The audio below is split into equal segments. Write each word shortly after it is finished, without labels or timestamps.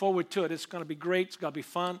forward to it. It's going to be great. It's going to be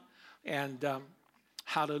fun. And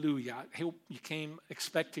hallelujah. I hope you came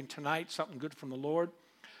expecting tonight something good from the Lord.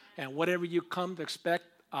 And whatever you come to expect,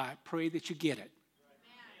 I pray that you get it.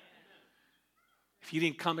 If you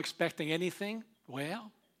didn't come expecting anything,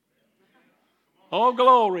 well, oh,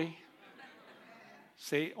 glory.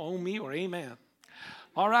 Say, oh, me or amen.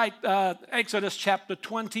 All right, Exodus chapter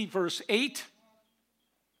 20, verse 8.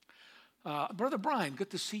 Brother Brian,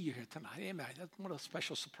 good to see you here tonight. Amen. What a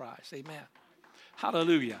special surprise. Amen.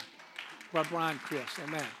 Hallelujah. Brother Brian, Chris.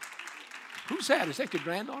 Amen. Who's that? Is that your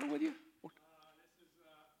granddaughter with you? This is our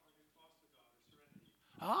new foster daughter, Serenity.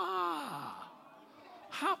 Ah,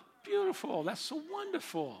 how beautiful. That's so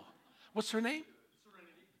wonderful. What's her name?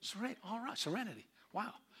 Serenity. All right, Serenity.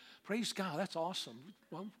 Wow. Praise God. That's awesome.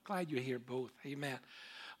 Well, I'm glad you're here both. Amen.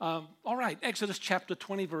 All right, Exodus chapter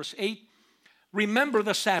 20, verse 8. Remember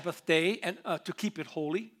the Sabbath day and to keep it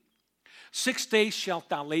holy. 6 days shalt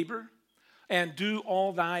thou labor and do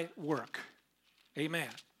all thy work. Amen.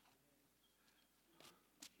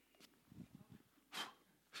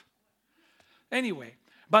 Anyway,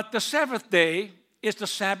 but the seventh day is the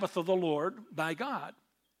Sabbath of the Lord thy God.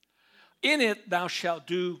 In it thou shalt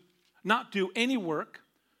not do any work,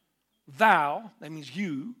 thou, that means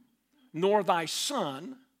you, nor thy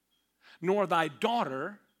son, nor thy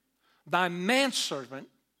daughter, thy manservant,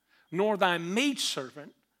 nor thy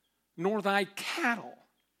maidservant, nor thy cattle,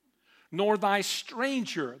 nor thy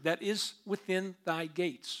stranger that is within thy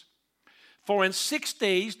gates. For in 6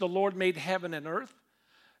 days the Lord made heaven and earth,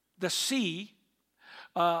 the sea,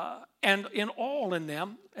 and in all in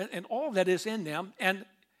them, and all that is in them, and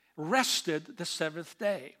rested the seventh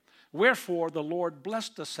day. Wherefore the Lord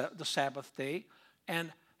blessed the Sabbath day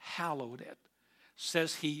and hallowed it.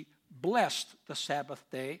 Says he blessed the Sabbath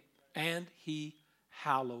day and he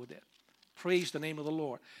hallowed it. Praise the name of the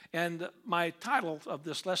Lord. And my title of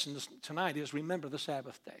this lesson tonight is Remember the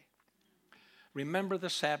Sabbath Day. Remember the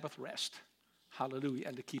Sabbath rest. Hallelujah.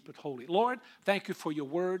 And to keep it holy. Lord, thank you for your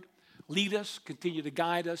word. Lead us, continue to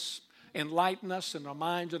guide us, enlighten us in our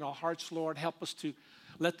minds and our hearts, Lord. Help us to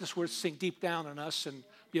let this word sink deep down in us and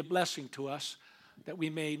be a blessing to us that we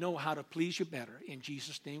may know how to please you better. In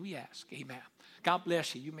Jesus' name we ask. Amen. God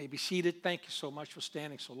bless you. You may be seated. Thank you so much for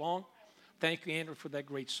standing so long. Thank you, Andrew, for that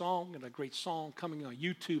great song, and a great song coming on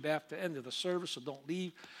YouTube after the end of the service, so don't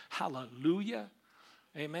leave. Hallelujah.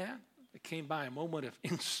 Amen. It came by a moment of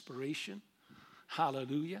inspiration.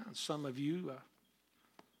 Hallelujah. And some of you,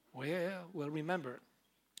 will remember it.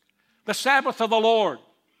 The Sabbath of the Lord.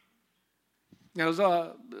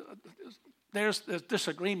 There's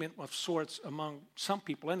disagreement of sorts among some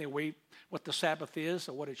people anyway, what the Sabbath is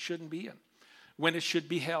or what it shouldn't be, and when it should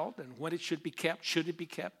be held and when it should be kept. Should it be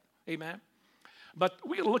kept? Amen. But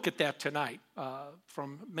we'll look at that tonight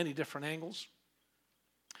from many different angles.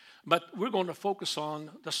 But we're going to focus on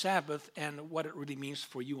the Sabbath and what it really means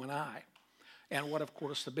for you and I, and what, of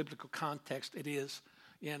course, the biblical context it is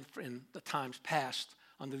in the times past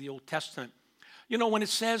under the Old Testament. You know, when it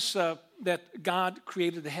says that God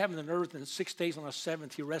created the heaven and earth in 6 days, on the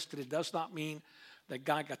seventh he rested, it does not mean that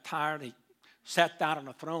God got tired, he sat down on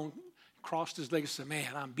the throne, crossed his legs and said,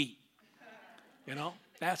 man, I'm beat. You know,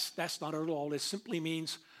 that's not at all. It simply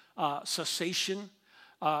means cessation,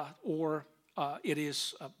 or it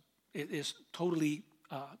is totally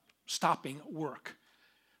stopping work,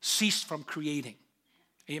 ceased from creating.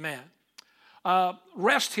 Amen.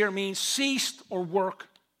 Rest here means ceased or work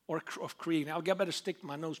or of creating. I'll better stick to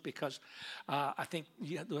my notes because I think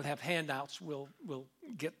you'll have handouts. We'll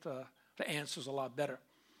get the answers a lot better.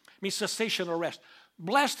 It means cessation or rest.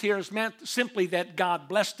 Blessed here is meant simply that God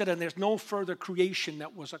blessed it and there's no further creation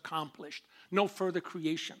that was accomplished. No further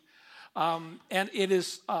creation. And it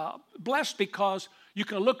is blessed because you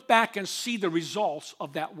can look back and see the results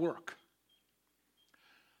of that work.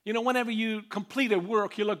 You know, whenever you complete a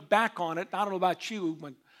work, you look back on it. I don't know about you,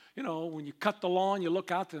 when you cut the lawn, you look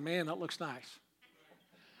out and, man, that looks nice.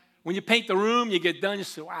 When you paint the room, you get done, you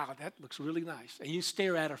say, wow, that looks really nice. And you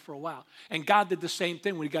stare at it for a while. And God did the same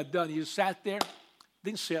thing when he got done. He just sat there,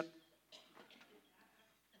 didn't sit.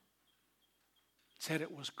 Said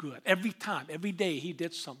it was good. Every time, every day he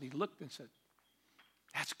did something, he looked and said,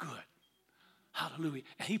 that's good. Hallelujah.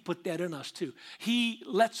 And he put that in us too. He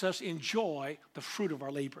lets us enjoy the fruit of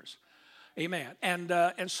our labors. Amen. And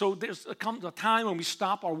so comes a time when we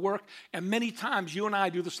stop our work, and many times you and I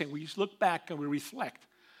do the same. We just look back and we reflect.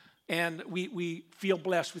 And we feel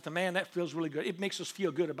blessed with the man. That feels really good. It makes us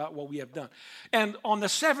feel good about what we have done. And on the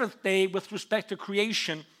seventh day, with respect to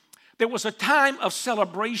creation, there was a time of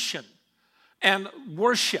celebration and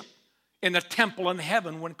worship in the temple in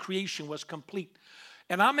heaven when creation was complete.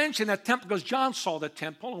 And I mention that temple because John saw the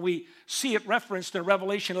temple, and we see it referenced in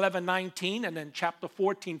Revelation 11:19, and then chapter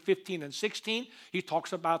 14, 15, and 16. He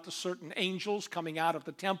talks about the certain angels coming out of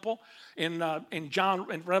the temple. In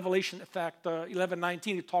Revelation, in fact,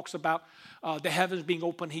 11:19, he talks about the heavens being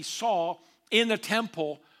open. He saw in the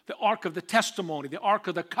temple the Ark of the Testimony, the Ark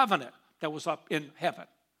of the Covenant that was up in heaven.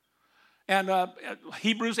 And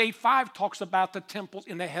Hebrews 8:5 talks about the temples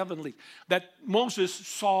in the heavenly, that Moses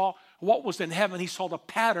saw what was in heaven. He saw the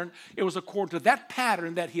pattern. It was according to that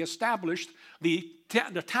pattern that he established the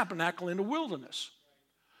tabernacle in the wilderness.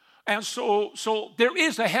 And so there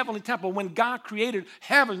is a heavenly temple. When God created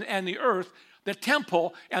heaven and the earth, the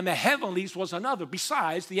temple and the heavenlies was another,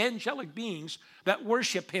 besides the angelic beings that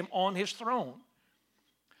worship him on his throne.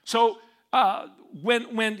 So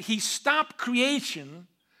when he stopped creation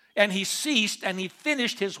and he ceased and he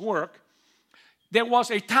finished his work, there was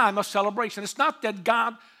a time of celebration. It's not that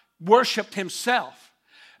God worshiped himself,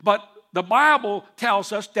 but the Bible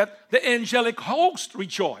tells us that the angelic host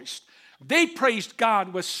rejoiced. They praised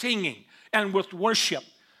God with singing and with worship,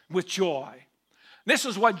 with joy. This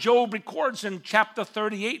is what Job records in chapter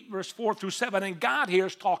 38, verse 4 through 7. And God here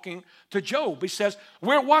is talking to Job. He says,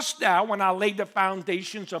 "Where wast thou when I laid the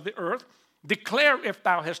foundations of the earth? Declare if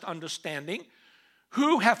thou hast understanding.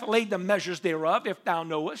 Who hath laid the measures thereof, if thou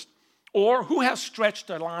knowest? Or who hath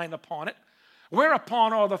stretched a line upon it?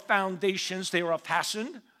 Whereupon are the foundations thereof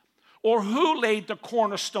fastened? Or who laid the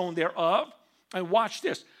cornerstone thereof?" And watch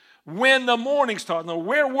this. When the morning stars, now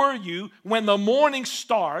where were you when the morning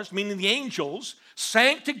stars, meaning the angels,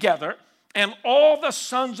 sang together, and all the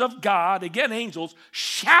sons of God, again angels,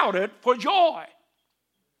 shouted for joy?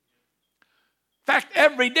 In fact,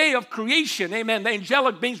 every day of creation, amen, the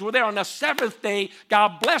angelic beings were there. On the seventh day,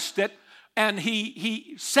 God blessed it, and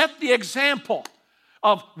he set the example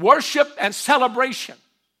of worship and celebration.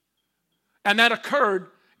 And that occurred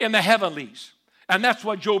in the heavenlies. And that's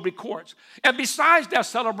what Job records. And besides that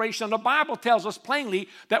celebration, the Bible tells us plainly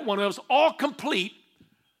that when it was all complete,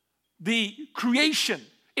 the creation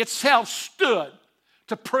itself stood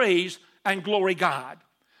to praise and glory God.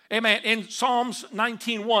 Amen. In Psalms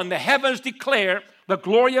 19:1, the heavens declare the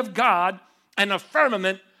glory of God, and the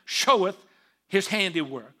firmament showeth his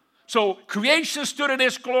handiwork. So creation stood in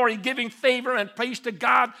his glory, giving favor and praise to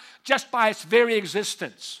God just by its very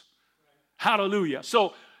existence. Hallelujah.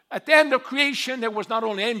 So at the end of creation, there was not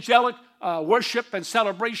only angelic worship and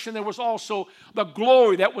celebration, there was also the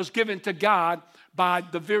glory that was given to God by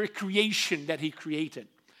the very creation that he created,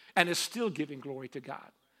 and is still giving glory to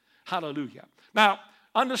God. Hallelujah. Now,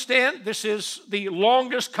 understand, this is the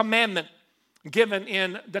longest commandment given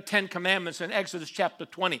in the Ten Commandments in Exodus chapter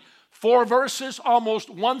 20. 4 verses, almost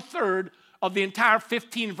 1/3 of the entire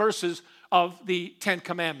 15 verses of the Ten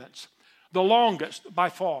Commandments. The longest by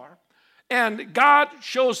far. And God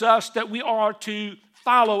shows us that we are to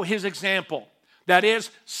follow his example. That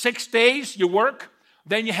is, 6 days you work,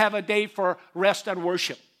 then you have a day for rest and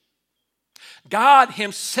worship. God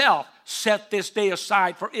himself set this day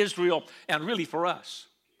aside for Israel and really for us.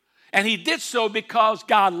 And he did so because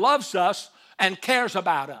God loves us and cares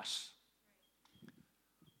about us.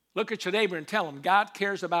 Look at your neighbor and tell him, God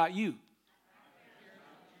cares about you.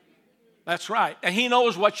 That's right. And he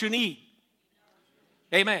knows what you need.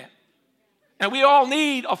 Amen. And we all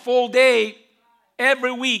need a full day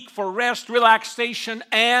every week for rest, relaxation,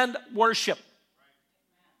 and worship.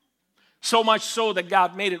 So much so that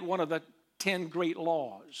God made it one of the 10 great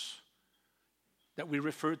laws that we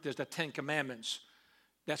refer to as the 10 Commandments.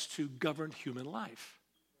 That's to govern human life.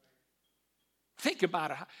 Think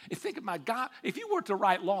about it. Think about God. If you were to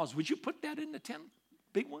write laws, would you put that in the 10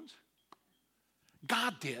 big ones?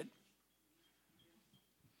 God did.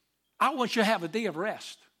 I want you to have a day of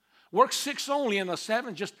rest. Work 6 only and a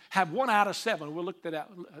 7, just have 1 out of 7. We'll look at that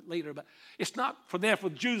later. But it's not for them. For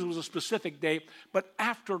the Jews, it was a specific day. But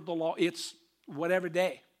after the law, it's whatever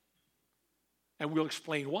day. And we'll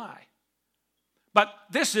explain why. But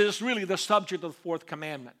this is really the subject of the 4th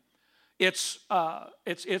commandment. It's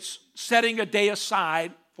setting a day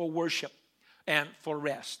aside for worship and for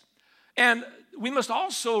rest. And we must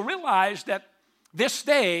also realize that this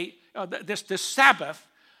day, this Sabbath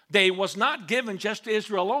day was not given just to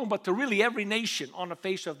Israel alone, but to really every nation on the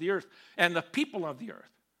face of the earth and the people of the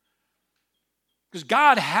earth. Because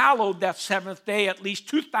God hallowed that 7th day at least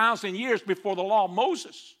 2,000 years before the law of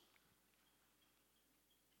Moses.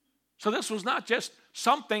 So this was not just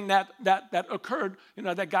something that occurred,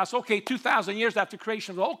 that God said, okay, 2,000 years after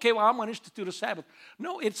creation, okay, well, I'm going to institute a Sabbath.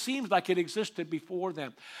 No, it seems like it existed before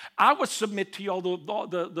then. I would submit to you, although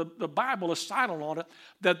the Bible is silent on it,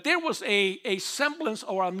 that there was a semblance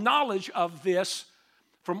or a knowledge of this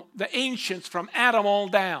from the ancients, from Adam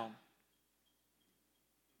on down.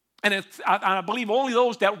 And I believe only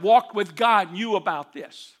those that walked with God knew about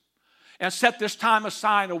this and set this time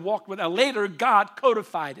aside and walked with it. Later, God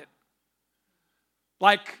codified it.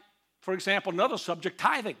 Like, for example, another subject,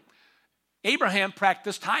 tithing. Abraham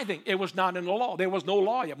practiced tithing. It was not in the law. There was no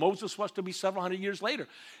law yet. Moses was to be several hundred years later.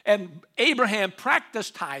 And Abraham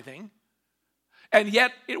practiced tithing, and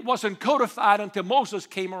yet it wasn't codified until Moses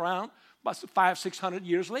came around about 500, 600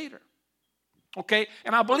 years later. Okay?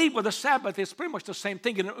 And I believe with the Sabbath, it's pretty much the same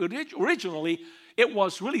thing. And originally, it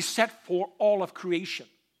was really set for all of creation,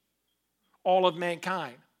 all of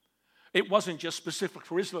mankind. It wasn't just specific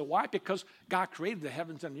for Israel. Why? Because God created the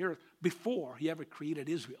heavens and the earth before he ever created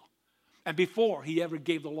Israel. And before he ever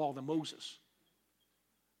gave the law to Moses.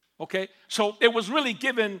 Okay? So it was really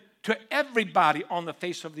given to everybody on the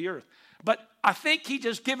face of the earth. But I think he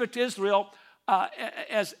just gave it to Israel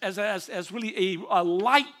as really a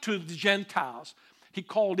light to the Gentiles. He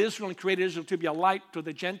called Israel and created Israel to be a light to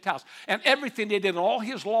the Gentiles. And everything they did, all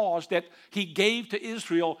his laws that he gave to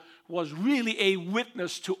Israel was really a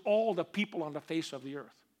witness to all the people on the face of the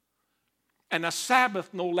earth. And the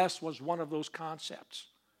Sabbath, no less, was one of those concepts.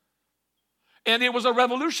 And it was a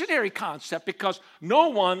revolutionary concept because no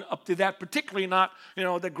one up to that, particularly not,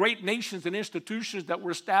 the great nations and institutions that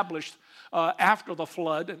were established after the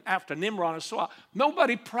flood and after Nimrod and so on,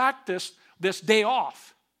 nobody practiced this day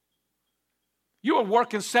off. You were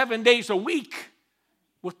working 7 days a week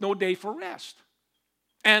with no day for rest.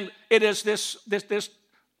 And it is this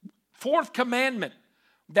fourth commandment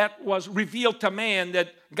that was revealed to man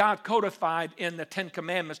that God codified in the 10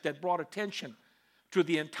 Commandments that brought attention to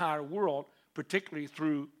the entire world, particularly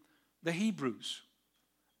through the Hebrews.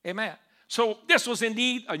 Amen. So this was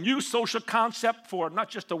indeed a new social concept for not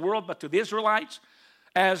just the world, but to the Israelites,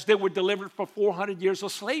 as they were delivered for 400 years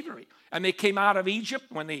of slavery. And they came out of Egypt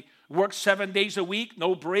when they worked 7 days a week,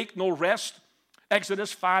 no break, no rest.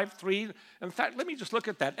 Exodus 5:3. In fact, let me just look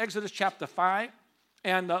at that. Exodus chapter 5.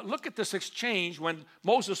 And look at this exchange when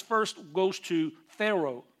Moses first goes to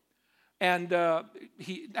Pharaoh. And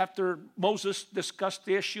after Moses discussed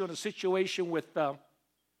the issue and the situation with the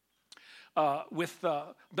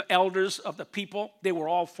elders of the people, they were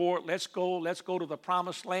all for it. Let's go to the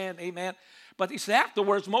promised land. Amen. But he said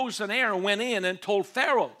afterwards, Moses and Aaron went in and told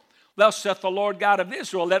Pharaoh, "Thus saith the Lord God of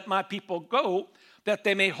Israel, let my people go, that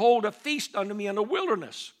they may hold a feast unto me in the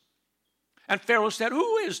wilderness." And Pharaoh said,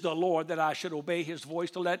 "Who is the Lord that I should obey his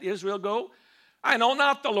voice to let Israel go? I know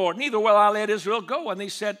not the Lord, neither will I let Israel go." And they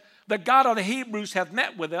said, "The God of the Hebrews hath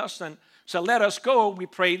met with us, and so let us go, we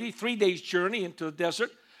pray thee, 3 days' journey into the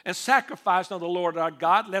desert, and sacrifice unto the Lord our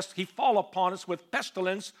God, lest he fall upon us with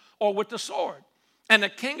pestilence or with the sword." And the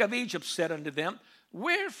king of Egypt said unto them,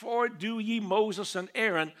 "Wherefore do ye, Moses and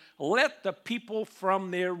Aaron, let the people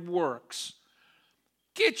from their works?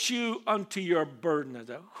 Get you unto your burden."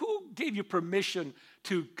 Who gave you permission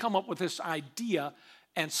to come up with this idea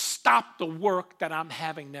and stop the work that I'm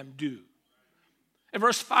having them do? In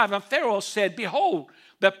verse 5, and Pharaoh said, "Behold,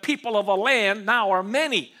 the people of a land now are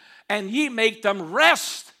many, and ye make them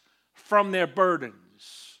rest from their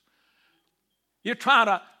burdens." You're trying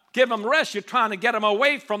to give them rest. You're trying to get them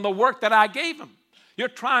away from the work that I gave them. You're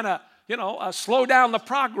trying to, slow down the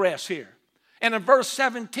progress here. And in verse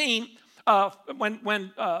 17,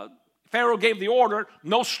 when Pharaoh gave the order,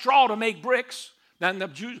 no straw to make bricks, then the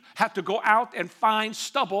Jews had to go out and find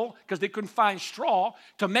stubble because they couldn't find straw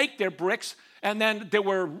to make their bricks. And then they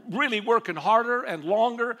were really working harder and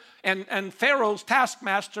longer. And Pharaoh's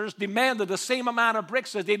taskmasters demanded the same amount of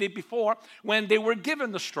bricks as they did before when they were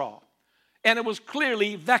given the straw. And it was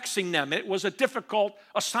clearly vexing them. It was a difficult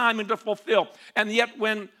assignment to fulfill. And yet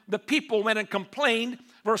when the people went and complained,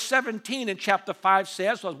 verse 17 in chapter 5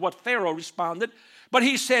 says, was what Pharaoh responded. But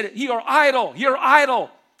he said, you're idle.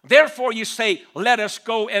 Therefore you say, let us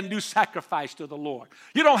go and do sacrifice to the Lord.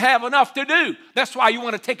 You don't have enough to do. That's why you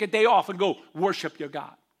want to take a day off and go worship your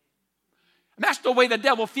God. And that's the way the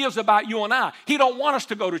devil feels about you and I. He don't want us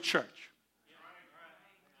to go to church.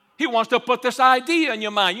 He wants to put this idea in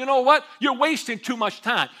your mind. You know what? You're wasting too much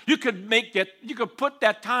time. You could put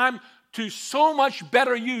that time to so much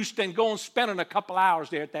better use than go and spending a couple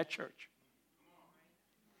hours there at that church.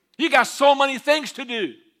 You got so many things to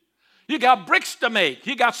do. You got bricks to make.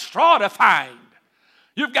 You got straw to find.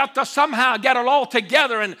 You've got to somehow get it all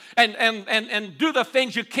together and do the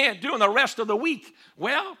things you can't do in the rest of the week.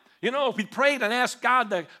 Well, if we prayed and asked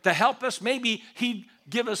God to help us, maybe he'd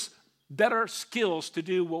give us better skills to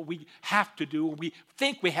do what we have to do, what we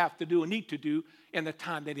think we have to do and need to do in the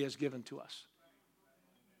time that he has given to us.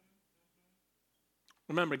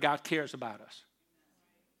 Remember, God cares about us.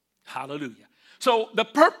 Hallelujah. So the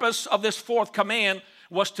purpose of this fourth command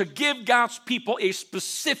was to give God's people a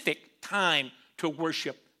specific time to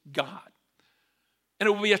worship God. And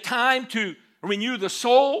it will be a time to renew the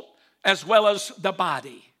soul as well as the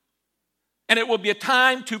body. And it will be a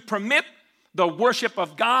time to permit the worship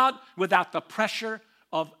of God without the pressure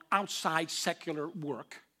of outside secular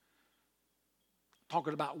work.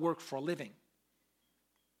 Talking about work for a living.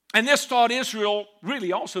 And this taught Israel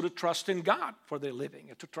really also to trust in God for their living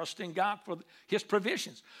and to trust in God for his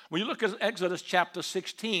provisions. When you look at Exodus chapter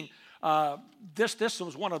 16, this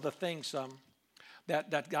was one of the things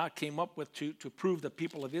that God came up with to prove the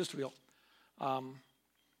people of Israel.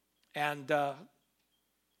 In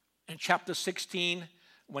chapter 16,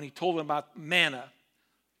 when he told them about manna,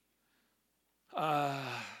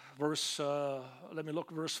 verse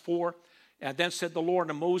 4. And then said the Lord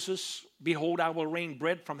to Moses, behold, I will rain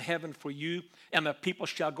bread from heaven for you, and the people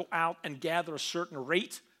shall go out and gather a certain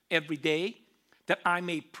rate every day, that I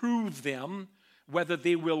may prove them whether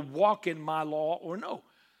they will walk in my law or no.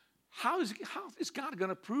 How is God going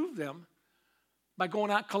to prove them? By going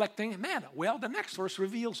out collecting manna. Well, the next verse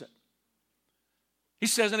reveals it. He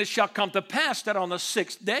says, and it shall come to pass that on the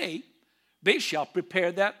sixth day they shall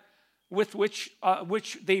prepare that with which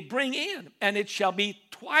they bring in, and it shall be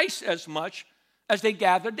twice as much as they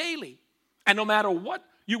gather daily. And no matter what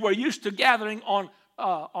you were used to gathering on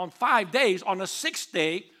 5 days, on the sixth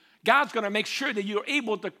day, God's going to make sure that you're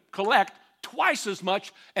able to collect twice as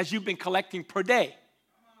much as you've been collecting per day.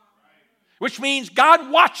 Which means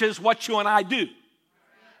God watches what you and I do.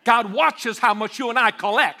 God watches how much you and I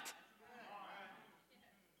collect.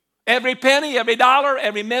 Every penny, every dollar,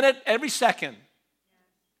 every minute, every second.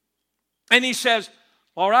 And he says,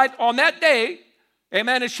 all right, on that day,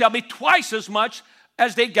 amen, it shall be twice as much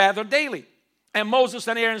as they gather daily. And Moses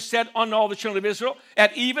and Aaron said unto all the children of Israel,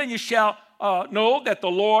 at even you shall know that the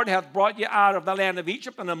Lord hath brought you out of the land of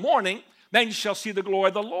Egypt. In the morning, then you shall see the glory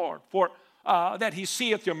of the Lord. For that he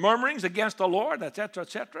seeth your murmurings against the Lord, etc.,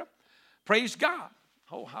 etc. Praise God.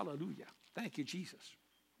 Oh, hallelujah. Thank you, Jesus.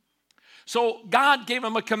 So God gave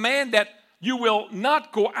him a command that you will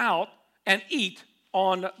not go out and eat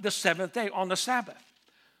on the seventh day, on the Sabbath.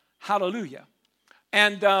 Hallelujah.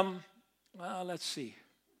 And, let's see.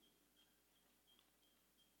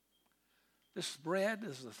 This bread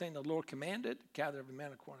is the thing the Lord commanded, gather every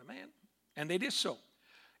man according to man. And they did so.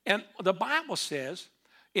 And the Bible says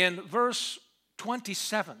in verse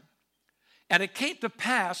 27, and it came to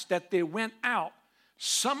pass that they went out,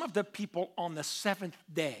 some of the people on the seventh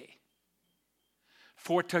day,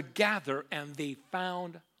 for to gather, and they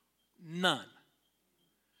found none.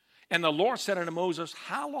 And the Lord said unto Moses,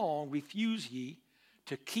 how long refuse ye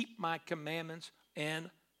to keep my commandments and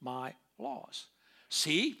my laws?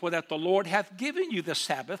 See, for that the Lord hath given you the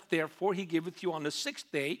Sabbath, therefore he giveth you on the sixth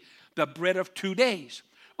day the bread of 2 days.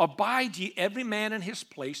 Abide ye every man in his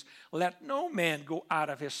place, let no man go out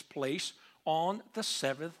of his place on the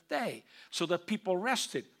seventh day. So the people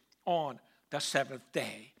rested on the seventh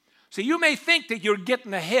day. So you may think that you're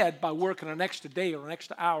getting ahead by working an extra day or an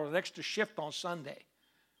extra hour or an extra shift on Sunday.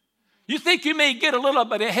 You think you may get a little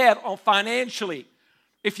bit ahead on financially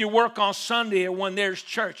if you work on Sunday or when there's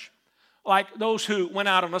church, like those who went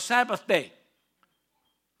out on a Sabbath day.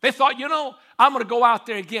 They thought, I'm going to go out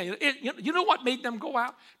there again. You know what made them go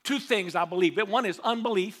out? 2 things, I believe. One is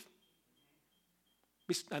unbelief,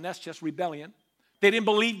 and that's just rebellion. They didn't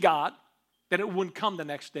believe God, that it wouldn't come the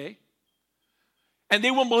next day. And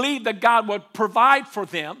they wouldn't believe that God would provide for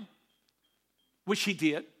them, which he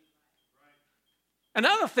did.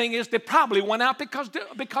 Another thing is they probably went out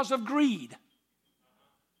because of greed.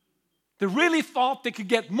 They really thought they could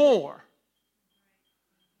get more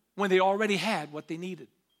when they already had what they needed.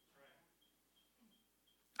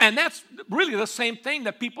 And that's really the same thing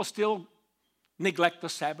that people still neglect the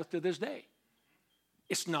Sabbath to this day.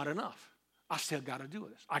 It's not enough. I still got to do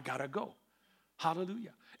this. I got to go.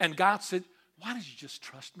 Hallelujah. And God said, why don't you just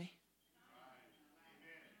trust me?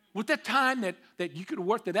 With that time that you could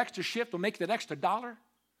work that extra shift or make that extra dollar,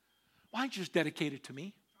 why don't you just dedicate it to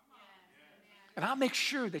me? And I'll make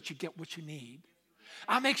sure that you get what you need.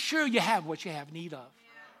 I'll make sure you have what you have need of.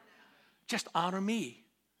 Just honor me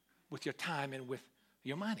with your time and with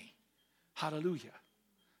your money. Hallelujah.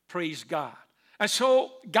 Praise God. And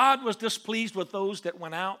so God was displeased with those that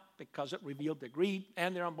went out because it revealed their greed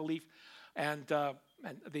and their unbelief. And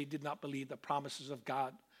they did not believe the promises of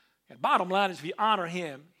God. And bottom line is, if you honor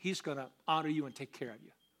him, he's going to honor you and take care of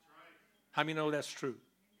you. How many know that's true?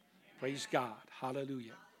 Praise God.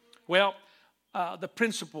 Hallelujah. Well, the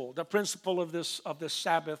principle of this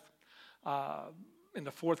Sabbath in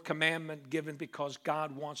the fourth commandment given because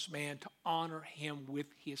God wants man to honor him with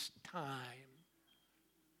his time.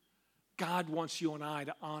 God wants you and I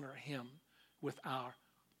to honor him with our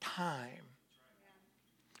time.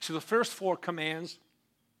 So the first 4 commands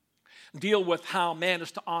deal with how man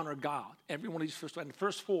is to honor God. Every one of these first, and the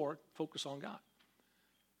first 4 focus on God.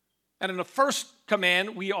 And in the first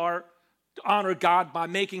command, we are to honor God by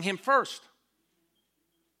making him first.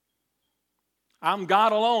 I'm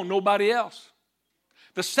God alone, nobody else.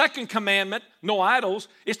 The second commandment, no idols,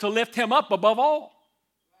 is to lift him up above all.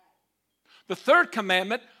 The third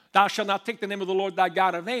commandment, thou shalt not take the name of the Lord thy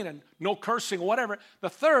God in vain, and no cursing or whatever. The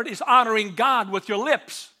third is honoring God with your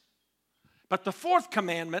lips. But the fourth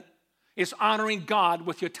commandment is honoring God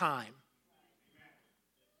with your time.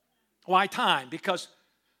 Why time? Because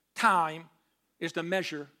time is the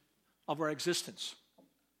measure of our existence.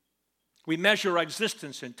 We measure our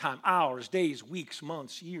existence in time, hours, days, weeks,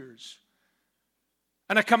 months, years.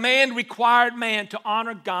 And a command required man to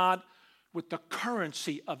honor God with the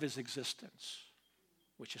currency of his existence,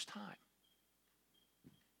 which is time.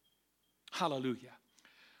 Hallelujah.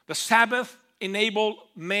 The Sabbath enabled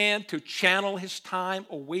man to channel his time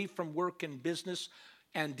away from work and business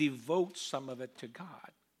and devote some of it to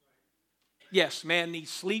God. Yes, man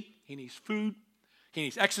needs sleep, he needs food, he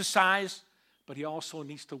needs exercise, but he also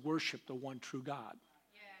needs to worship the one true God.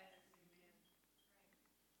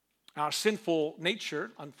 Our sinful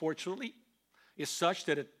nature, unfortunately, is such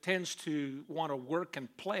that it tends to want to work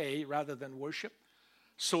and play rather than worship.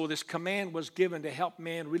 So this command was given to help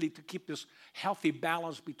man really to keep this healthy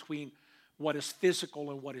balance between what is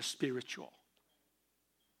physical and what is spiritual.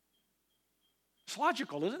 It's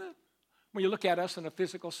logical, isn't it? When you look at us in a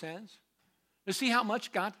physical sense. You see how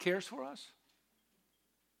much God cares for us?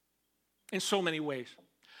 In so many ways.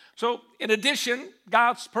 So, in addition,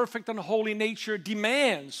 God's perfect and holy nature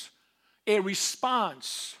demands a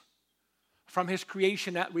response from his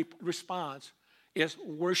creation. That response is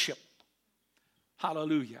worship.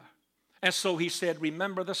 Hallelujah. And so he said,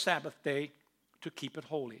 remember the Sabbath day to keep it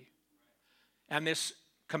holy. And this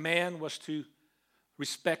command was to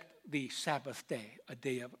respect the Sabbath day, a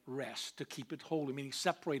day of rest, to keep it holy, meaning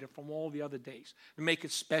separate it from all the other days, to make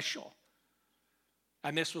it special.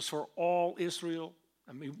 And this was for all Israel.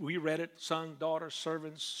 I mean, we read it, son, daughter,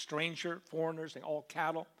 servants, stranger, foreigners, and all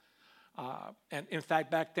cattle. And in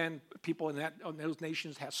fact, back then, people in those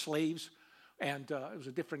nations had slaves, and it was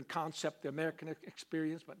a different concept, the American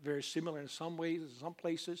experience, but very similar in some ways, in some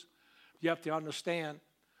places. You have to understand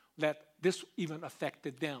that this even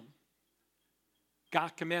affected them.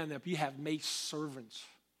 God commanded them, you have made servants.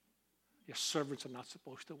 Your servants are not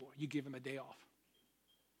supposed to work. You give them a day off.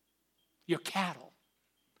 Your cattle,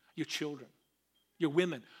 your children, your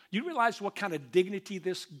women. You realize what kind of dignity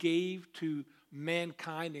this gave to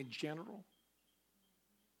mankind in general?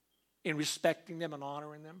 In respecting them and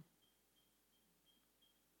honoring them?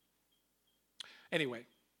 Anyway,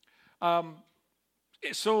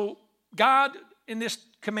 so God in this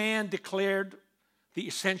command declared the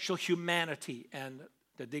essential humanity and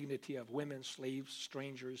the dignity of women, slaves,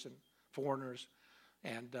 strangers, and foreigners.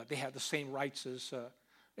 And they had the same rights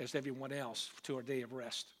as everyone else to a day of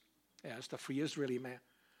rest, as the free Israeli man.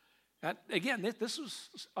 And again, this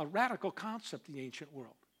was a radical concept in the ancient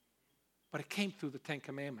world. But it came through the Ten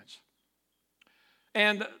Commandments.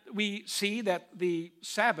 And we see that the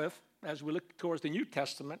Sabbath, as we look towards the New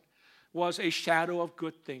Testament, was a shadow of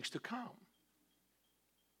good things to come.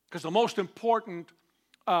 Because the most important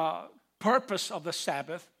purpose of the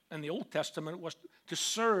Sabbath in the Old Testament was to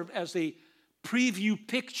serve as a preview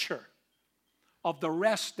picture of the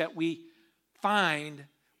rest that we find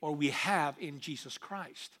or we have in Jesus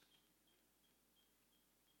Christ.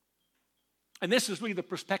 And this is really the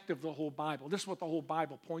perspective of the whole Bible. This is what the whole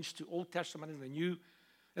Bible points to, Old Testament and the New.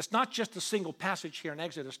 It's not just a single passage here in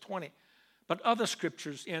Exodus 20, but other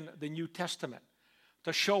scriptures in the New Testament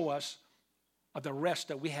to show us of the rest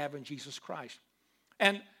that we have in Jesus Christ.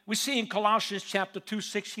 And we see in Colossians chapter 2,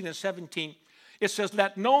 16 and 17, it says,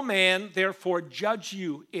 let no man therefore judge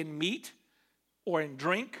you in meat or in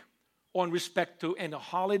drink or in respect to any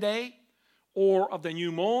holiday or of the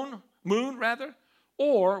new moon,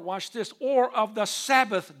 or, watch this, or of the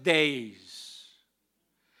Sabbath days,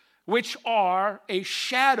 which are a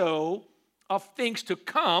shadow of things to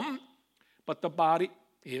come, but the body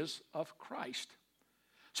is of Christ.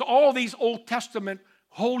 So all these Old Testament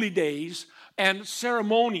holy days and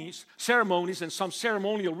ceremonies and some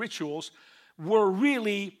ceremonial rituals were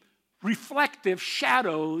really reflective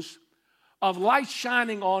shadows of light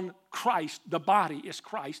shining on Christ. The body is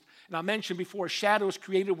Christ. And I mentioned before, a shadow is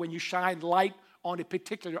created when you shine light on a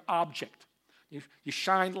particular object. You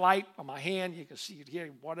shine light on my hand, you can see it here,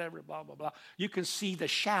 whatever, blah, blah, blah. You can see the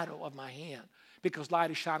shadow of my hand because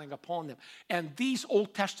light is shining upon them. And these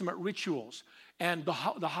Old Testament rituals and the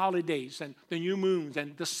holidays and the new moons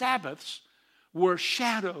and the Sabbaths were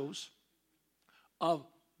shadows of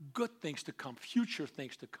good things to come, future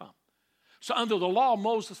things to come. So under the law of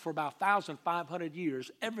Moses for about 1,500 years,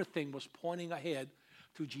 everything was pointing ahead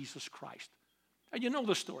to Jesus Christ. And you know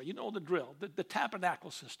the story, you know the drill, the tabernacle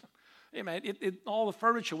system. Amen. All the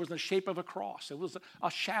furniture was in the shape of a cross. It was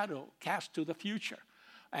a shadow cast to the future.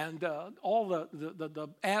 And all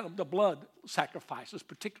the blood sacrifices,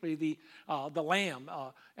 particularly the lamb,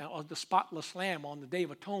 the spotless lamb on the Day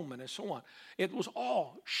of Atonement and so on. It was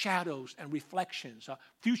all shadows and reflections, a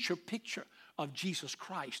future picture of Jesus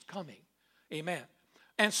Christ coming. Amen.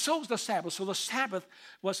 And so is the Sabbath. So the Sabbath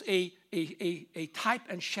was a type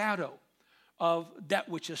and shadow of that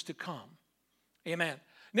which is to come. Amen.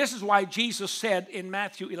 And this is why Jesus said in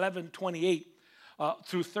Matthew 11:28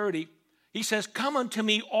 through 30, he says, "Come unto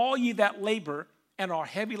me, all ye that labor and are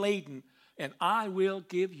heavy laden, and I will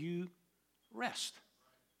give you rest.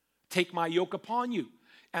 Take my yoke upon you,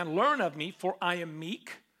 and learn of me, for I am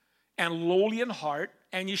meek and lowly in heart,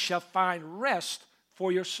 and ye shall find rest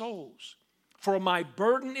for your souls. For my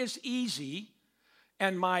burden is easy,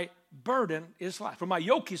 and my burden is light." For my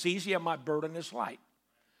yoke is easy, and my burden is light.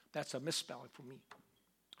 That's a misspelling for me.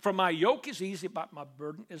 For my yoke is easy, but my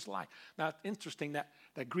burden is light. Now, it's interesting that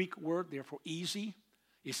the Greek word there for easy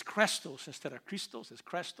is krestos instead of Christos. It's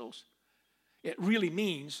krestos. It really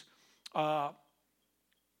means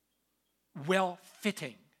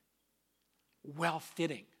well-fitting.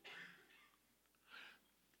 Well-fitting.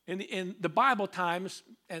 In the Bible times,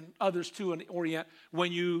 and others too in the Orient,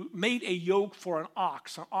 when you made a yoke for an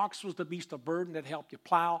ox was the beast of burden that helped you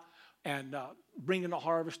plow and bring in the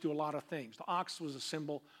harvest, do a lot of things. The ox was a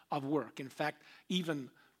symbol of work. In fact, even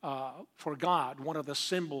for God, one of the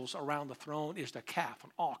symbols around the throne is the calf,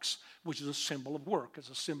 an ox, which is a symbol of work. It's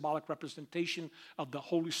a symbolic representation of the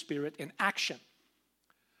Holy Spirit in action.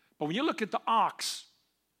 But when you look at the ox,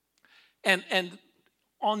 and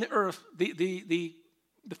on the earth,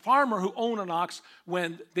 the farmer who owned an ox,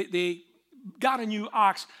 when they got a new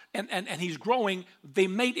ox and he's growing, they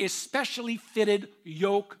made a specially fitted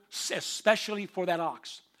yoke especially for that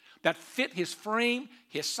ox that fit his frame,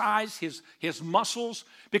 his size, his muscles,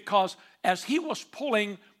 because as he was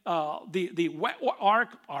pulling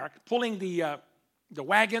pulling the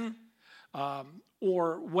wagon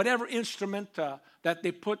or whatever instrument that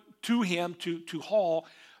they put to him to haul,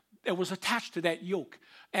 it was attached to that yoke.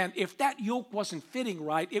 And if that yoke wasn't fitting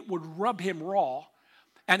right, it would rub him raw,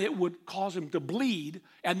 and it would cause him to bleed,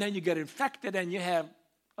 and then you get infected, and you have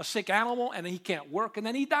a sick animal, and he can't work, and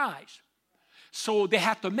then he dies. So they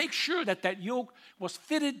had to make sure that that yoke was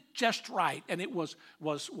fitted just right, and it was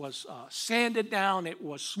sanded down, it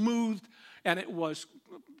was smoothed, and it was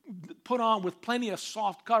put on with plenty of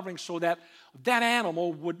soft covering so that that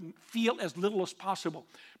animal would feel as little as possible.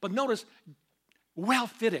 But notice, well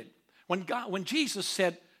fitted. When Jesus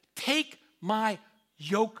said, "Take my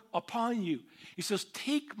yoke upon you," he says,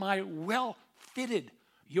 "Take my well-fitted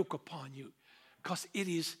yoke upon you, because it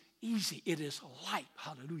is easy, it is light,"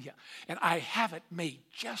 hallelujah, "and I have it made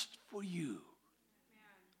just for you."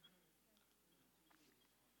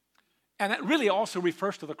 And that really also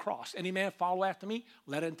refers to the cross. "Any man follow after me,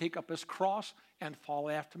 let him take up his cross and follow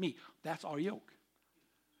after me." That's our yoke.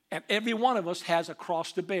 And every one of us has a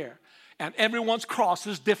cross to bear. And everyone's cross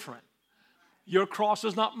is different. Your cross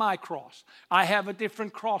is not my cross. I have a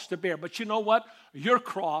different cross to bear. But you know what? Your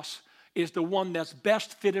cross is the one that's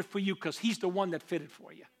best fitted for you, because he's the one that fitted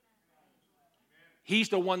for you. He's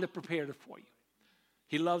the one that prepared it for you.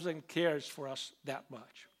 He loves and cares for us that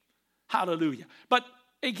much. Hallelujah. But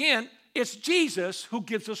again, it's Jesus who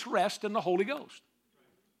gives us rest in the Holy Ghost.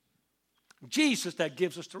 Jesus that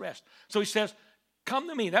gives us the rest. So he says, "Come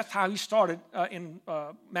to me." That's how he started in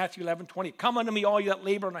Matthew 11:20. "Come unto me, all you that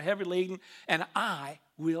labor and are heavy laden, and I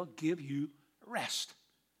will give you rest."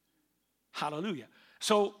 Hallelujah.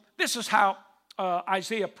 So this is how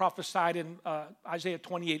Isaiah prophesied in Isaiah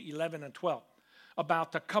 28:11 and 12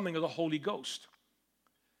 about the coming of the Holy Ghost.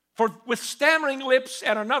 "For with stammering lips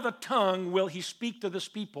and another tongue will he speak to this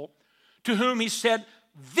people, to whom he said,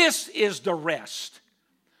 This is the rest,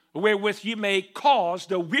 wherewith you may cause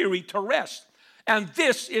the weary to rest. And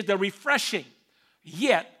this is the refreshing,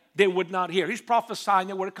 yet they would not hear." He's prophesying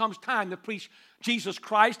that when it comes time to preach Jesus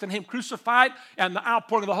Christ and him crucified and the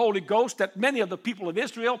outpouring of the Holy Ghost, that many of the people of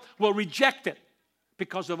Israel will reject it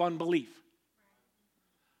because of unbelief.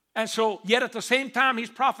 And so, yet at the same time, he's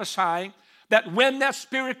prophesying that when that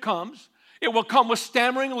Spirit comes, it will come with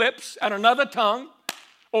stammering lips and another tongue.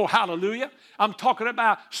 Oh, hallelujah. I'm talking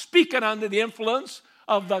about speaking under the influence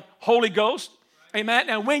of the Holy Ghost. Amen.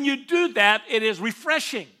 And when you do that, it is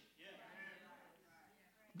refreshing.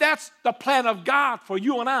 That's the plan of God for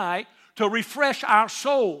you and I, to refresh our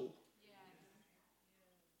soul.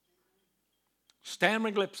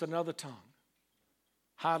 Stammering lips, another tongue.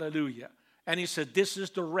 Hallelujah. And he said, this is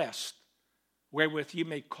the rest wherewith you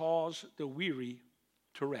may cause the weary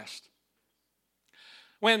to rest.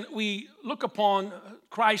 When we look upon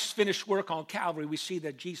Christ's finished work on Calvary, we see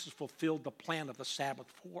that Jesus fulfilled the plan of the Sabbath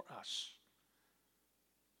for us.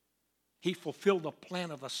 He fulfilled the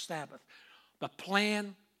plan of the Sabbath. The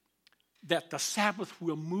plan that the Sabbath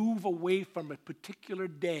will move away from a particular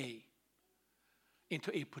day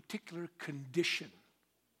into a particular condition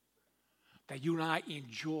that you and I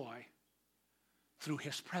enjoy through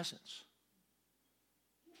his presence.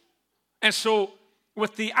 And so,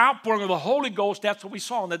 with the outpouring of the Holy Ghost, that's what we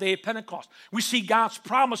saw on the day of Pentecost. We see God's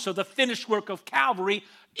promise of the finished work of Calvary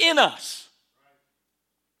in us.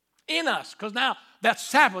 In us. Because now that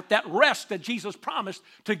Sabbath, that rest that Jesus promised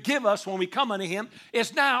to give us when we come unto him,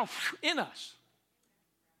 is now in us.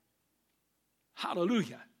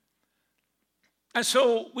 Hallelujah. And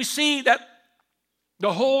so we see that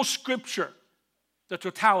the whole Scripture, the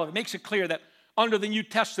totality, makes it clear that under the New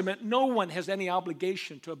Testament, no one has any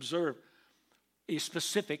obligation to observe a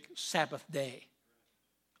specific Sabbath day.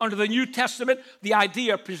 Under the New Testament, the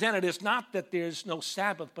idea presented is not that there's no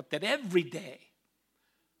Sabbath, but that every day,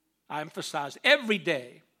 I emphasize every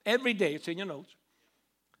day, it's in your notes,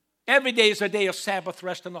 every day is a day of Sabbath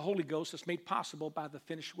rest in the Holy Ghost that's made possible by the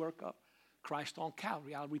finished work of Christ on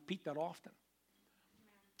Calvary. I'll repeat that often,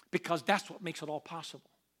 because that's what makes it all possible.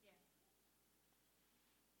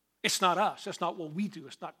 It's not us. It's not what we do.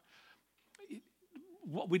 It's not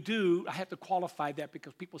what we do. I have to qualify that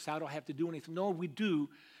because people say I don't have to do anything. No, we do,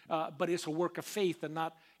 but it's a work of faith and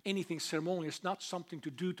not anything ceremonial. It's not something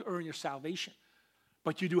to do to earn your salvation.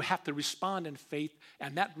 But you do have to respond in faith,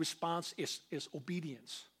 and that response is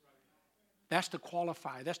obedience. That's the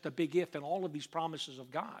qualifier. That's the big if in all of these promises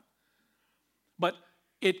of God. But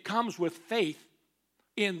it comes with faith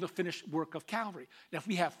in the finished work of Calvary. And if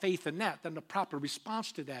we have faith in that, then the proper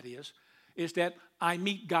response to that is that I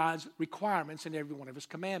meet God's requirements in every one of his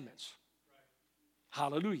commandments. Right.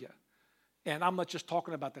 Hallelujah. And I'm not just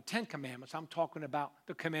talking about the 10 commandments. I'm talking about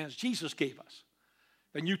the commands Jesus gave us.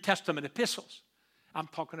 The New Testament epistles. I'm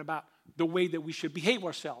talking about the way that we should behave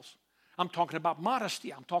ourselves. I'm talking about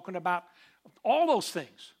modesty. I'm talking about all those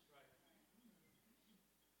things.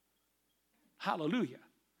 Right. Hallelujah.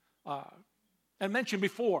 I mentioned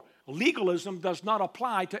before, legalism does not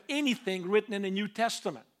apply to anything written in the New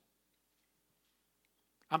Testament.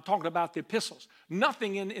 I'm talking about the epistles.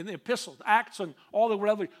 Nothing in the epistles, Acts and all the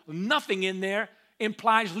whatever, nothing in there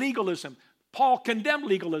implies legalism. Paul condemned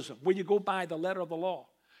legalism, where you go by the letter of the law.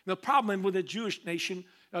 The problem with the Jewish nation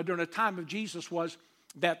during the time of Jesus was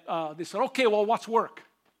that they said, okay, well, what's work?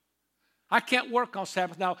 I can't work on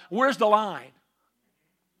Sabbath. Now, where's the line?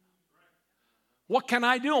 What can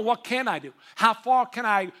I do and what can I do? How far can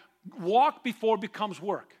I walk before it becomes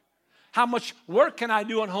work? How much work can I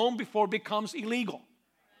do at home before it becomes illegal?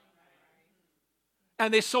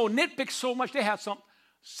 And they so nitpick so much. They had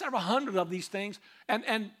several hundred of these things.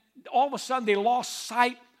 And all of a sudden they lost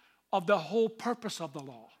sight of the whole purpose of the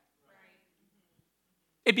law.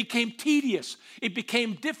 It became tedious. It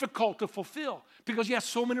became difficult to fulfill because you have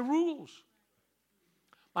so many rules.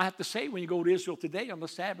 I have to say, when you go to Israel today on the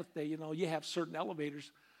Sabbath day, you have certain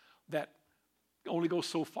elevators that only go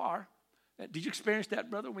so far. Did you experience that,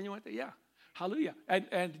 brother, when you went there? Yeah. Hallelujah.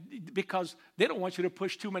 And because they don't want you to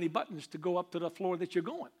push too many buttons to go up to the floor that you're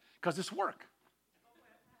going, because it's work.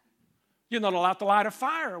 You're not allowed to light a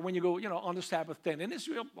fire when you go, on the Sabbath day. In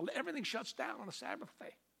Israel, everything shuts down on the Sabbath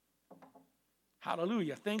day.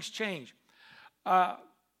 Hallelujah. Things change. But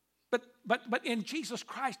in Jesus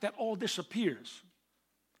Christ, that all disappears.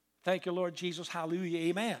 Thank you, Lord Jesus. Hallelujah.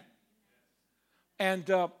 Amen.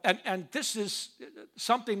 And this is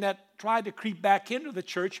something that tried to creep back into the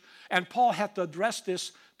church. And Paul had to address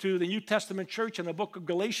this to the New Testament church in the book of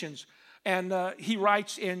Galatians. And he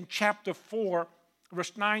writes in chapter 4,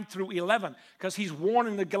 verse 9 through 11, because he's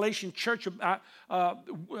warning the Galatian church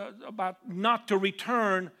about not to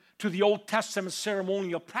return to the Old Testament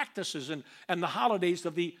ceremonial practices and the holidays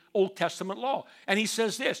of the Old Testament law. And he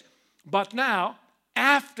says this, but now,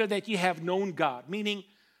 after that you have known God, meaning,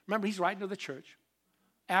 remember, he's writing to the church.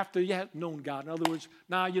 After you have known God. In other words,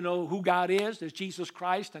 now you know who God is. There's Jesus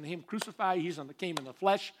Christ and him crucified. He came in the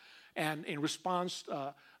flesh. And in response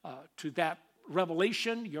to that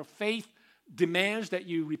revelation, your faith demands that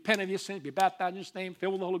you repent of your sins, be baptized in his name,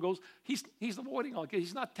 filled with the Holy Ghost. He's avoiding all.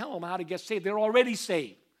 He's not telling them how to get saved. They're already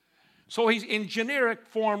saved. So he's in generic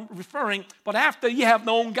form referring, but after you have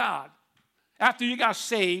known God, after you got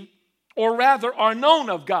saved, or rather are known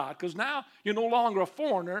of God, because now you're no longer a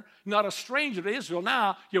foreigner, not a stranger to Israel.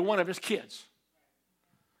 Now you're one of his kids.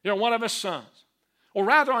 You're one of his sons. Or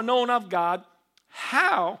rather are known of God,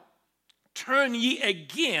 how turn ye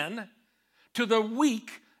again to the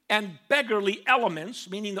weak and beggarly elements,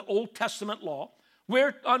 meaning the Old Testament law,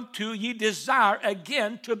 whereunto ye desire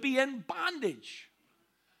again to be in bondage.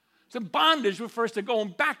 So bondage refers to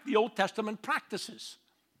going back to the Old Testament practices.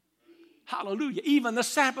 Hallelujah. Even the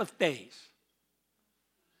Sabbath days.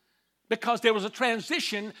 Because there was a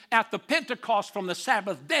transition at the Pentecost from the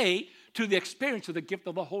Sabbath day to the experience of the gift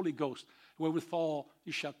of the Holy Ghost, wherewithal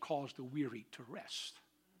you shall cause the weary to rest.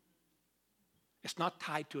 It's not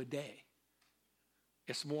tied to a day.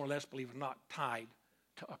 It's more or less, believe it or not, tied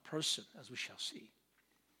to a person, as we shall see.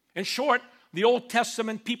 In short, the Old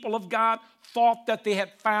Testament people of God thought that they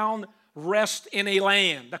had found rest in a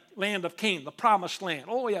land, the land of Canaan, the promised land.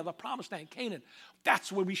 Oh yeah, the promised land, Canaan.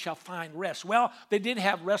 That's where we shall find rest. Well, they did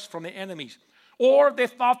have rest from the enemies. Or they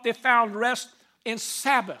thought they found rest in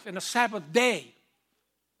Sabbath, in the Sabbath day.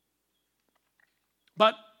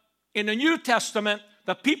 But in the New Testament,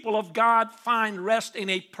 the people of God find rest in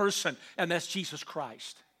a person, and that's Jesus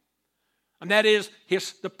Christ. And that is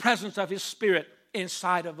the presence of his Spirit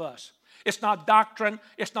inside of us. It's not doctrine,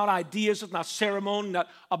 it's not ideas, it's not ceremony, not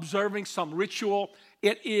observing some ritual.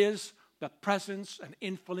 It is the presence and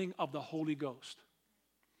infilling of the Holy Ghost.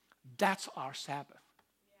 That's our Sabbath.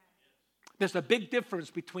 There's a big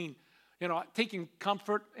difference between, taking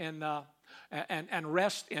comfort and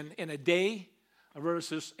rest in a day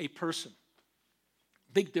versus a person.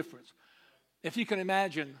 Big difference. If you can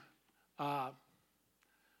imagine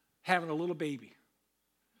having a little baby,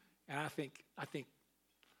 and I think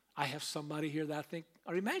I have somebody here that I think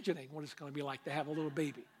are imagining what it's going to be like to have a little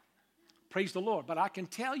baby. Praise the Lord. But I can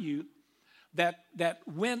tell you that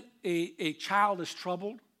when a child is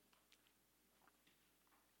troubled,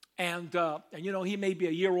 and he may be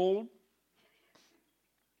a year old,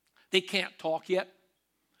 they can't talk yet,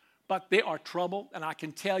 but they are troubled, and I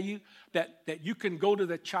can tell you that you can go to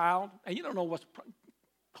the child, and you don't know what's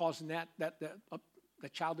causing the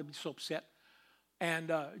child to be so upset.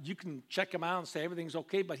 And you can check him out and say everything's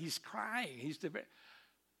okay, but he's crying.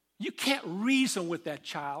 You can't reason with that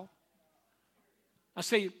child. I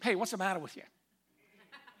say, hey, what's the matter with you?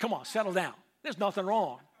 Come on, settle down. There's nothing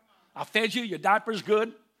wrong. I fed you. Your diaper's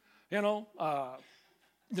good. You're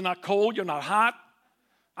not cold. You're not hot.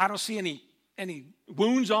 I don't see any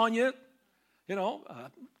wounds on you.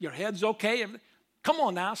 Your head's okay. Come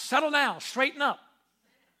on now, settle down, straighten up.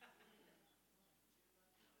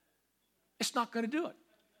 It's not going to do it.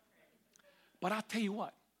 But I'll tell you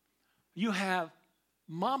what, you have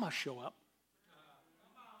mama show up.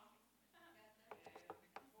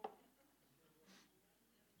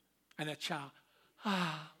 And that child,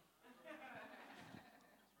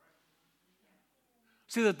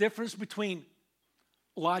 See the difference between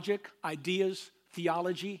logic, ideas,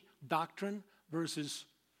 theology, doctrine versus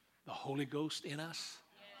the Holy Ghost in us?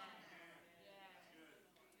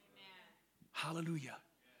 Hallelujah.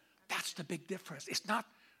 That's the big difference. It's not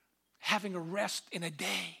having a rest in a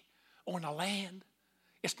day or in a land.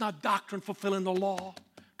 It's not doctrine fulfilling the law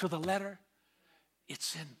to the letter.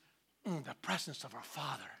 It's in the presence of our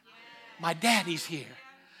Father. My daddy's here.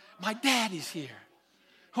 My daddy's here.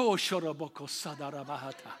 Oh, Shoroboko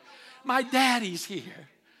Sadarabahata. My daddy's here.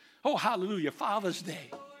 Oh, hallelujah. Father's Day.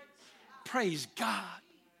 Praise God.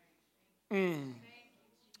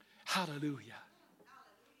 Hallelujah.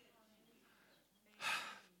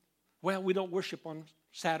 Well, we don't worship on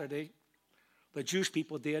Saturday. The Jewish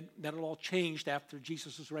people did. That all changed after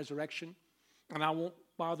Jesus' resurrection. And I won't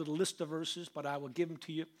bother to list the verses, but I will give them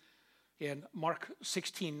to you. In Mark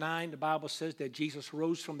 16:9, the Bible says that Jesus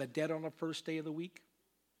rose from the dead on the first day of the week.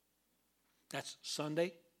 That's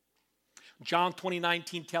Sunday. John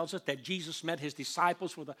 20:19 tells us that Jesus met his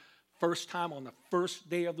disciples for the first time on the first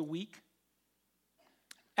day of the week.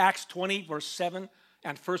 Acts 20, verse 7,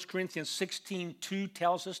 and 1 Corinthians 16:2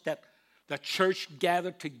 tells us that the church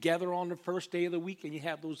gathered together on the first day of the week, and you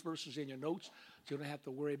have those verses in your notes, so you don't have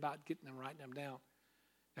to worry about writing them down.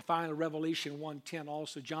 And finally, Revelation 1:10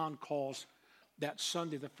 also, John calls that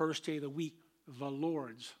Sunday, the first day of the week, the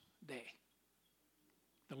Lord's Day.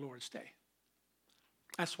 The Lord's Day.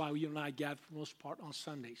 That's why you and I gather for the most part on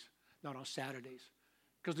Sundays, not on Saturdays,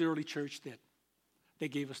 because the early church did. They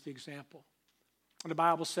gave us the example. And the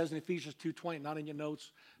Bible says in Ephesians 2:20, not in your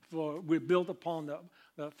notes, for we're built upon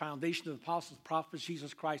the foundation of the apostles, prophets,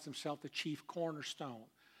 Jesus Christ himself, the chief cornerstone.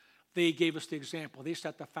 They gave us the example. They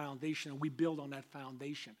set the foundation, and we build on that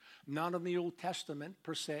foundation. Not in the Old Testament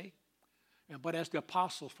per se, but as the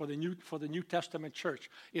apostles for the New Testament church.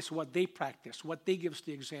 It's what they practice, what they give us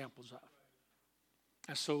the examples of.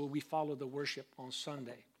 And so we follow the worship on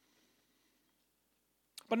Sunday.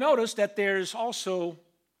 But notice that there's also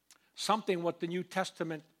something what the New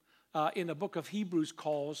Testament in the book of Hebrews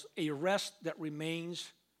calls a rest that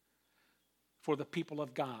remains for the people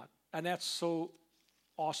of God. And that's so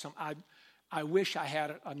awesome. I wish I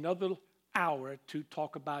had another hour to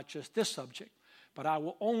talk about just this subject, but I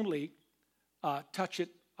will only touch it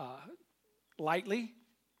lightly.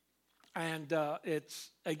 And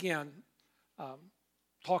it's, again,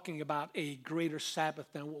 talking about a greater Sabbath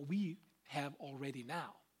than what we have already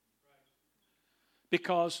now.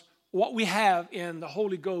 Because what we have in the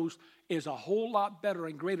Holy Ghost is a whole lot better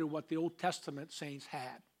and greater what the Old Testament saints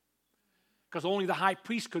had. Because only the high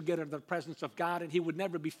priest could get into the presence of God, and he would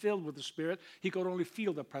never be filled with the Spirit. He could only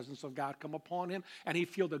feel the presence of God come upon him, and he'd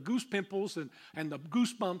feel the goose pimples and the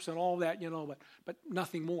goosebumps and all that, but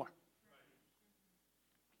nothing more.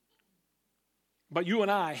 But you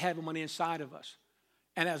and I have him on the inside of us.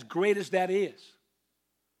 And as great as that is,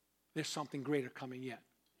 there's something greater coming yet.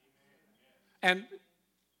 And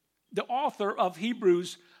the author of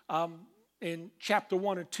Hebrews in chapter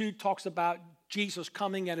 1 and 2 talks about Jesus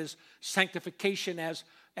coming at his sanctification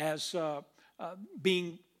as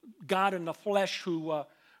being God in the flesh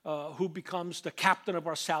who becomes the captain of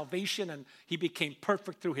our salvation, and he became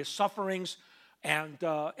perfect through his sufferings, and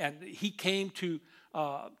he came to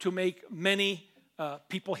make many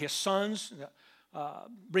people his sons,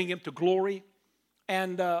 bring him to glory.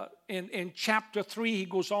 And in chapter 3 he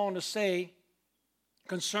goes on to say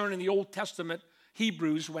concerning the Old Testament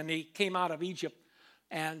Hebrews when they came out of Egypt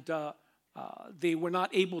and they were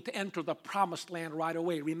not able to enter the promised land right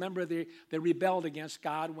away. Remember, they rebelled against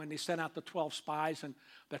God when they sent out the 12 spies. And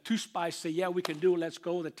the 2 spies say, yeah, we can do it, let's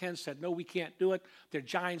go. The 10 said, no, we can't do it. They're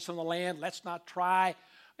giants on the land, let's not try.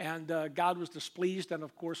 And God was displeased. And,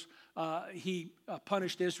 of course, he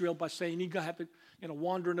punished Israel by saying, you're going to have to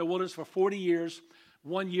wander in the wilderness for 40 years,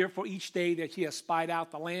 1 year for each day that he has spied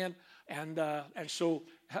out the land. And so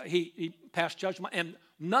he passed judgment. And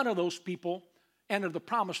none of those people entered the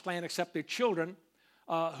promised land except their children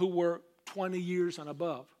who were 20 years and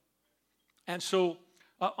above. And so,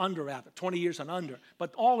 20 years and under.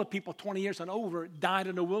 But all the people 20 years and over died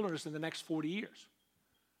in the wilderness in the next 40 years.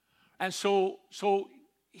 And so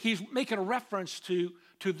he's making a reference to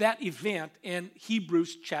that event in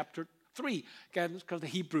Hebrews chapter 3. Because the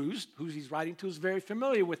Hebrews, who he's writing to, is very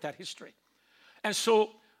familiar with that history. And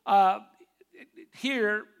so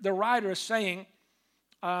here the writer is saying,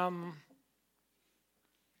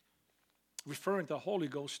 referring to the Holy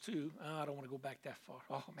Ghost too. I don't want to go back that far.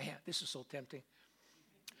 Oh man, this is so tempting.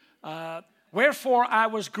 Wherefore I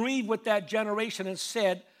was grieved with that generation and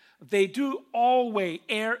said, they do always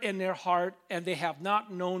err in their heart, and they have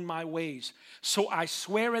not known my ways. So I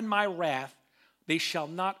swear in my wrath, they shall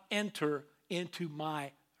not enter into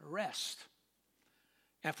my rest.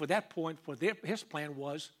 And for that point, his plan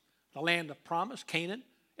was the land of promise, Canaan,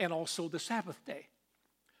 and also the Sabbath day.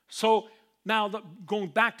 So now, going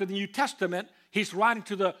back to the New Testament, he's writing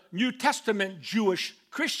to the New Testament Jewish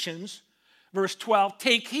Christians. Verse 12,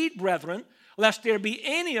 take heed, brethren, lest there be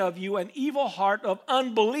any of you an evil heart of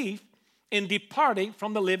unbelief in departing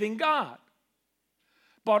from the living God.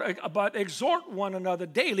 But exhort one another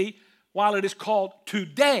daily while it is called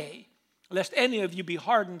today, lest any of you be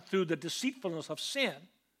hardened through the deceitfulness of sin.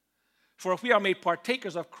 For if we are made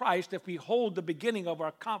partakers of Christ, if we hold the beginning of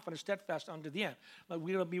our confidence steadfast unto the end,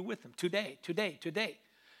 we will be with him today.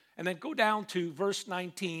 And then go down to verse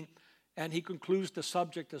 19, and he concludes the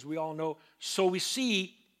subject, as we all know. So we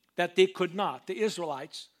see that they could not, the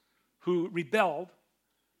Israelites who rebelled,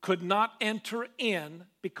 could not enter in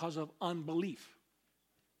because of unbelief.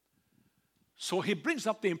 So he brings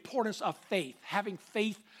up the importance of faith, having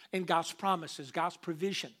faith in God's promises, God's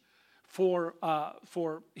provision for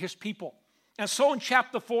his people. And so in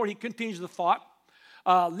chapter 4, he continues the thought,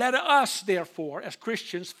 let us, therefore, as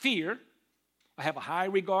Christians, fear, I have a high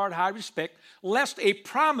regard, high respect, lest a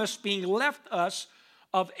promise being left us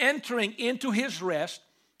of entering into his rest,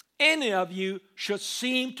 any of you should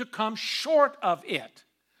seem to come short of it.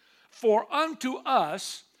 For unto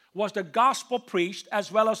us was the gospel preached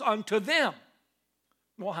as well as unto them.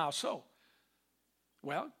 Well, how so?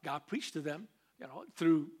 Well, God preached to them,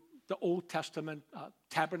 through the Old Testament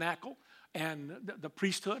tabernacle and the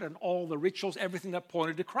priesthood and all the rituals, everything that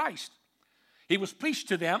pointed to Christ. He was preached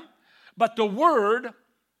to them, but the word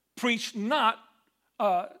preached not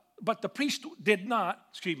but the priest did not,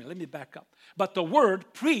 excuse me, let me back up. But the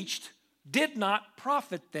word preached did not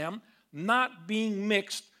profit them, not being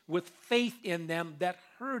mixed with faith in them that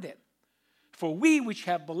heard it. For we which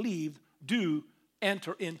have believed do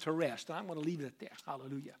enter into rest. And I'm going to leave it at there.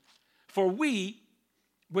 Hallelujah. For we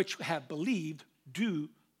which have believed do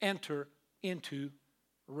enter into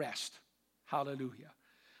rest. Hallelujah.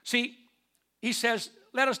 See, he says,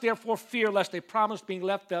 let us therefore fear lest a promise being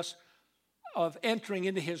left us of entering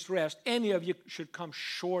into his rest, any of you should come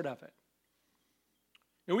short of it.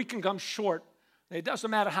 And we can come short. It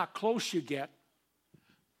doesn't matter how close you get.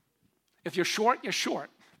 If you're short, you're short.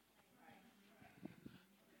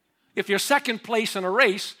 If you're second place in a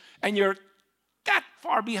race and you're that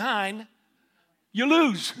far behind, you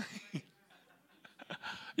lose.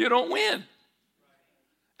 You don't win.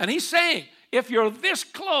 And he's saying, if you're this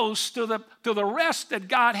close to the rest that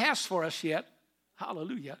God has for us yet,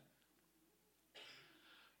 hallelujah,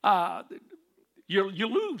 you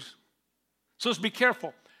lose. So let's be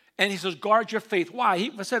careful. And he says, guard your faith. Why?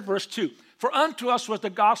 He said, verse 2, for unto us was the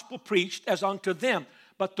gospel preached as unto them,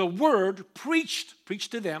 but the word preached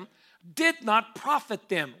to them, did not profit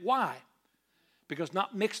them. Why? Because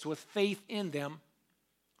not mixed with faith in them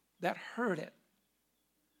that heard it.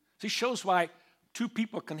 See, shows why two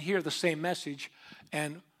people can hear the same message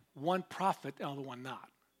and one profit, the other one not.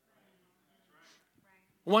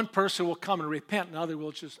 One person will come and repent, and the other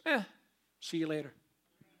will just, see you later.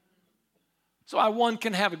 So one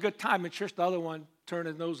can have a good time in church, the other one turn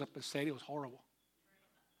his nose up and say it was horrible.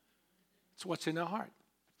 It's what's in their heart.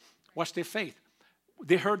 What's their faith?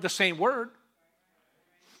 They heard the same word,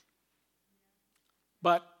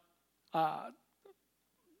 but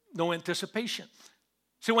no anticipation.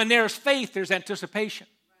 See, when there's faith, there's anticipation.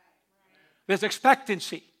 There's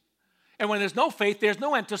expectancy. And when there's no faith, there's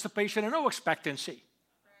no anticipation and no expectancy.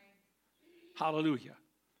 Hallelujah.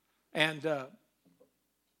 And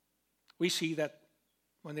we see that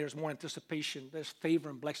when there's more anticipation, there's favor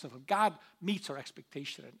and blessing. God meets our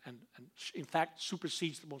expectation and in fact,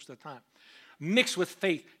 supersedes it most of the time. Mixed with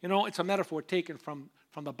faith. You know, it's a metaphor taken from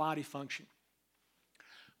the body function.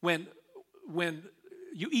 When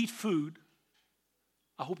you eat food,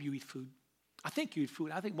 I hope you eat food. I think you eat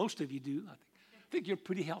food. I think most of you do. I think you're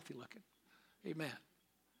pretty healthy looking. Amen.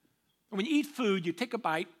 And when you eat food, you take a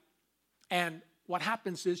bite, and what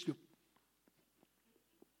happens is you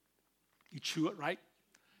chew it, right?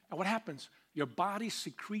 And what happens? Your body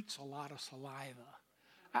secretes a lot of saliva.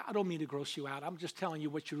 I don't mean to gross you out. I'm just telling you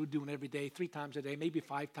what you're doing every day, 3 times a day, maybe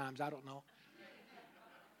 5 times. I don't know.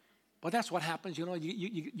 But that's what happens. You know,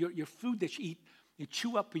 your food that you eat, you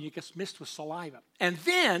chew up and you get mixed with saliva. And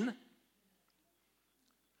then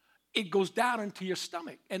it goes down into your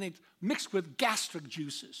stomach, and it's mixed with gastric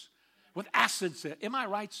juices, with acids. Am I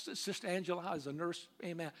right, Sister Angela, as a nurse?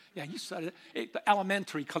 Amen. Yeah, you said it. The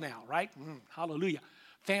alimentary canal, right? Hallelujah.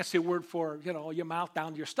 Fancy word for, your mouth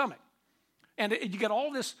down to your stomach. And you get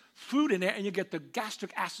all this food in there, and you get the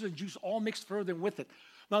gastric acid and juice all mixed further with it.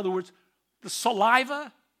 In other words, the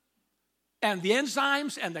saliva and the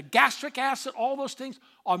enzymes and the gastric acid, all those things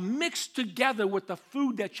are mixed together with the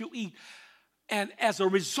food that you eat. And as a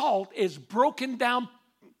result, is broken down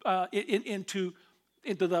into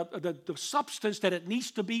the substance that it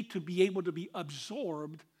needs to be able to be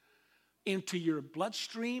absorbed into your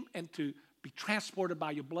bloodstream and to be transported by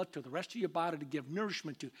your blood to the rest of your body to give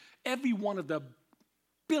nourishment to every one of the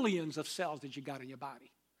billions of cells that you got in your body.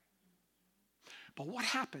 But what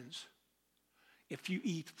happens if you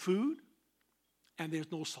eat food and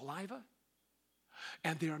there's no saliva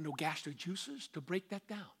and there are no gastric juices to break that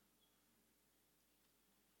down?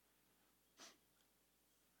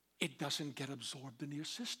 It doesn't get absorbed into your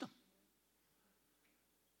system.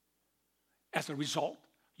 As a result,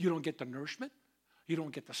 you don't get the nourishment, you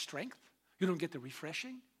don't get the strength, you don't get the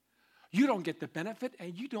refreshing, you don't get the benefit,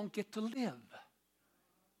 and you don't get to live.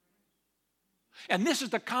 And this is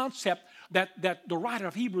the concept that the writer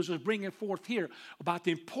of Hebrews is bringing forth here about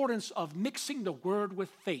the importance of mixing the word with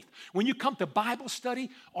faith. When you come to Bible study,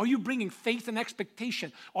 are you bringing faith and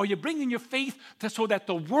expectation? Are you bringing your faith so that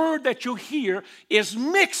the word that you hear is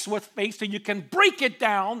mixed with faith so you can break it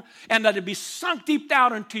down and that it be sunk deep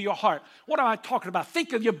down into your heart? What am I talking about?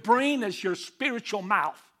 Think of your brain as your spiritual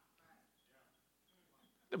mouth.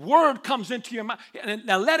 The word comes into your mouth. And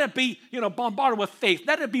now let it be, bombarded with faith.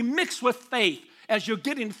 Let it be mixed with faith as you're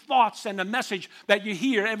getting thoughts and the message that you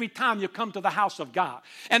hear every time you come to the house of God.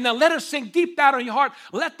 And then let it sink deep down in your heart.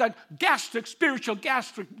 Let the spiritual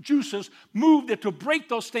gastric juices move there to break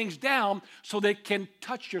those things down so they can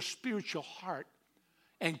touch your spiritual heart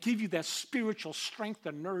and give you that spiritual strength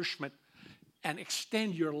and nourishment and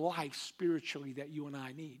extend your life spiritually that you and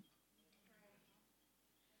I need.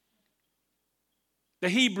 The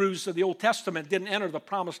Hebrews of the Old Testament didn't enter the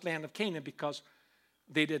promised land of Canaan because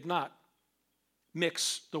they did not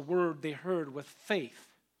mix the word they heard with faith.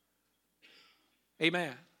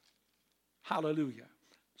 Amen. Hallelujah.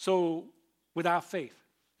 So without faith,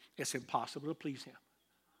 it's impossible to please him.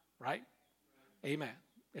 Right? Amen.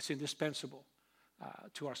 It's indispensable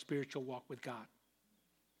to our spiritual walk with God.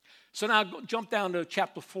 So now jump down to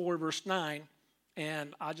chapter 4, verse 9,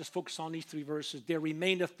 and I'll just focus on these 3 verses. There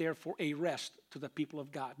remaineth therefore a rest to the people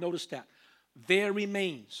of God. Notice that. There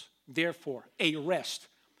remains therefore a rest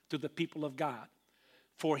to the people of God.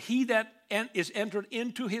 For he that is entered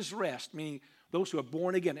into his rest, meaning those who are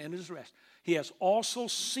born again, enter his rest, he has also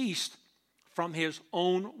ceased from his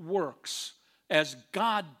own works, as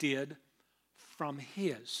God did from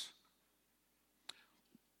his.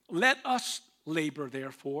 Let us labor,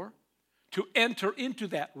 therefore, to enter into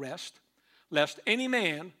that rest, lest any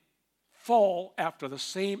man fall after the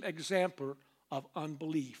same example of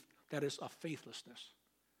unbelief, that is, of faithlessness.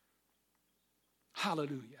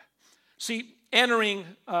 Hallelujah. See, entering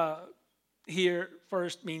here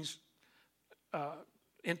first means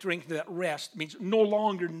entering that rest means no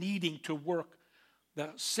longer needing to work the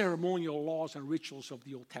ceremonial laws and rituals of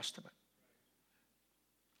the Old Testament.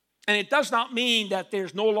 And it does not mean that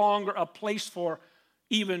there's no longer a place for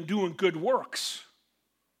even doing good works.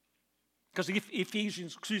 Because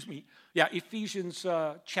Ephesians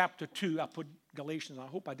chapter 2, I put Galatians, I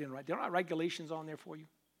hope I didn't write. Did I write Galatians on there for you?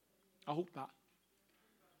 I hope not.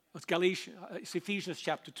 It's Ephesians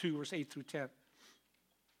chapter 2, verse 8 through 10.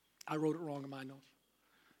 I wrote it wrong in my notes.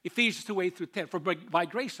 Ephesians 2, 8 through 10. For by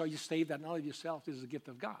grace are you saved, that not of yourself, this is a gift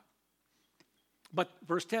of God. But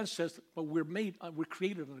verse 10 says, but we're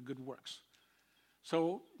created unto good works.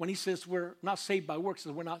 So when he says we're not saved by works,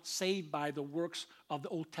 we're not saved by the works of the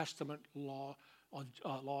Old Testament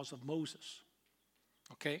laws of Moses.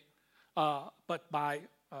 Okay? But by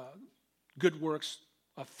good works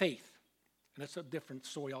of faith. And that's a different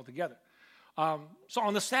story altogether. So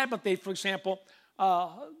on the Sabbath day, for example,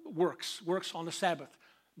 works on the Sabbath.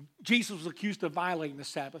 Jesus was accused of violating the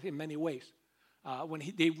Sabbath in many ways. When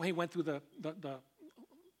he went through the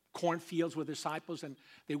cornfields with disciples, and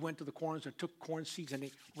they went to the corns and took corn seeds and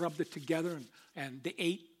they rubbed it together and they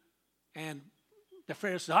ate. And the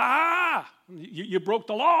Pharisees said, you broke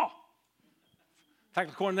the law. In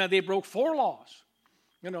fact, according to that, they broke 4 laws.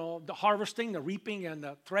 You know, the harvesting, the reaping, and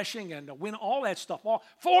the threshing, and the wind, all that stuff.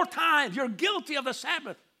 4 times, you're guilty of the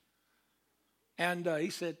Sabbath. And he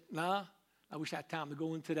said, nah, I wish I had time to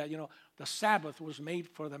go into that. You know, the Sabbath was made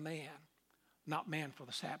for the man, not man for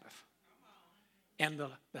the Sabbath. And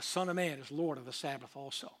the Son of Man is Lord of the Sabbath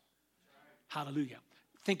also. Hallelujah.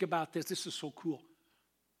 Think about this. This is so cool.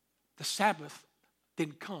 The Sabbath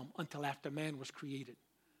didn't come until after man was created.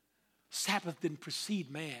 Sabbath didn't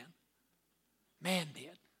precede man. Man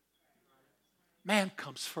did. Man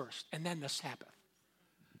comes first, and then the Sabbath.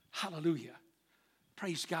 Hallelujah.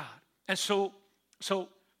 Praise God. And so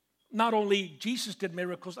not only Jesus did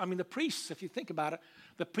miracles, I mean the priests, if you think about it,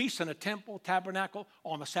 the priests in the temple, tabernacle,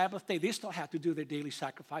 on the Sabbath day, they still had to do their daily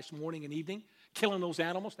sacrifice morning and evening, killing those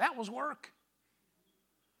animals. That was work.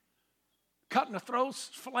 Cutting the throats,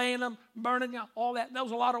 flaying them, burning them, all that. That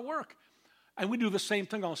was a lot of work. And we do the same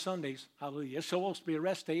thing on Sundays. Hallelujah. It's supposed to be a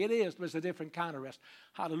rest day. It is, but it's a different kind of rest.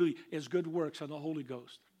 Hallelujah. It's good works on the Holy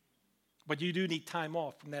Ghost. But you do need time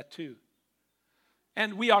off from that too.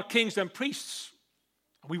 And we are kings and priests.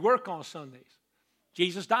 We work on Sundays.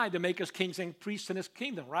 Jesus died to make us kings and priests in his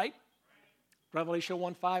kingdom, right? Revelation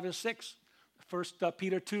 1, 5, and 6. 1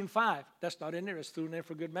 Peter 2 and 5. That's not in there. It's through in there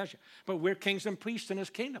for good measure. But we're kings and priests in his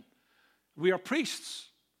kingdom. We are priests.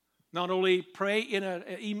 Not only pray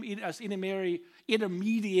as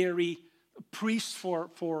intermediary priests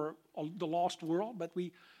for the lost world, but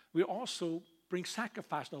we also bring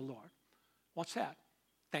sacrifice to the Lord. What's that?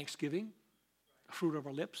 Thanksgiving, the fruit of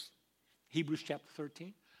our lips, Hebrews chapter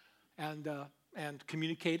 13, and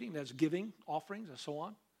communicating, that's giving, offerings, and so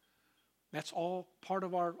on. That's all part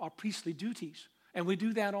of our priestly duties. And we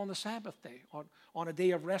do that on the Sabbath day, on a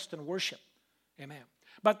day of rest and worship. Amen.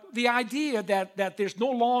 But the idea that there's no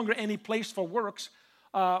longer any place for works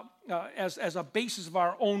as a basis of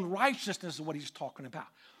our own righteousness is what he's talking about.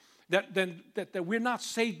 That we're not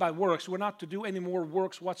saved by works. We're not to do any more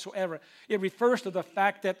works whatsoever. It refers to the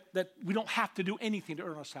fact that we don't have to do anything to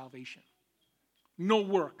earn our salvation. No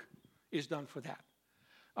work is done for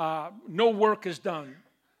that. No work is done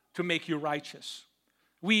to make you righteous.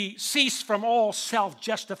 We cease from all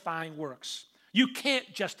self-justifying works. You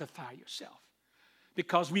can't justify yourself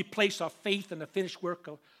because we place our faith in the finished work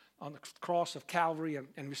on the cross of Calvary, and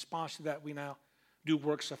in response to that, we now do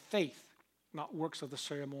works of faith, not works of the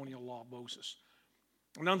ceremonial law of Moses.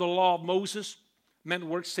 And under the law of Moses, men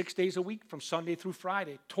worked 6 days a week from Sunday through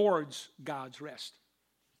Friday towards God's rest.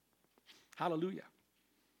 Hallelujah.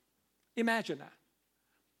 Imagine that.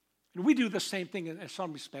 And we do the same thing in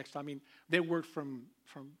some respects. I mean, they work from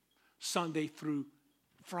Sunday through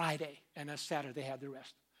Friday, and on Saturday they had the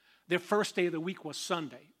rest. Their first day of the week was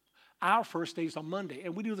Sunday. Our first day is on Monday,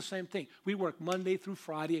 and we do the same thing. We work Monday through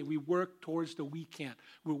Friday, and we work towards the weekend.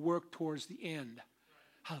 We work towards the end.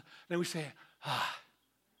 Then we say,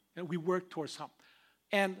 and we work towards something.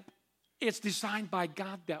 And it's designed by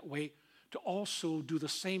God that way to also do the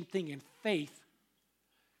same thing in faith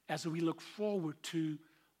as we look forward to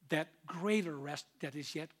that greater rest that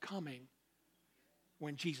is yet coming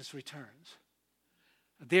when Jesus returns.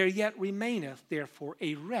 There yet remaineth, therefore,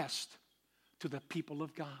 a rest to the people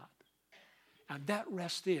of God. And that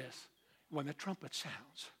rest is when the trumpet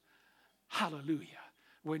sounds. Hallelujah.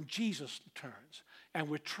 When Jesus returns and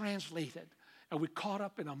we're translated and we're caught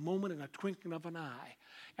up in a moment, in a twinkling of an eye,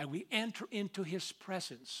 and we enter into his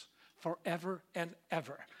presence forever and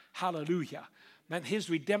ever. Hallelujah. And his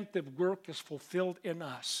redemptive work is fulfilled in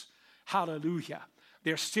us. Hallelujah.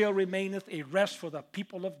 There still remaineth a rest for the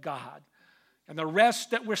people of God. And the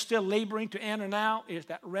rest that we're still laboring to enter now is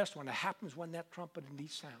that rest when it happens when that trumpet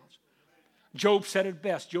indeed sounds. Job said it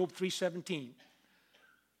best, Job 3:17.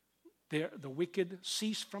 There the wicked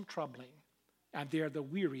cease from troubling, and there the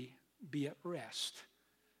weary be at rest.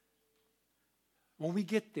 When we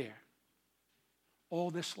get there,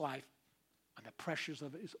 all this life and the pressures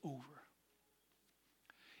of it is over.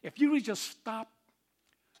 If you would just stop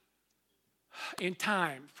in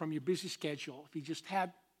time from your busy schedule, if you just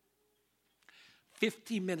had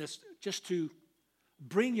 50 minutes just to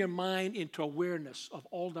bring your mind into awareness of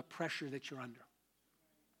all the pressure that you're under.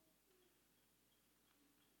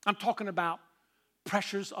 I'm talking about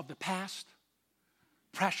pressures of the past,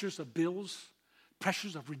 pressures of bills,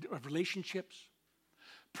 pressures of relationships,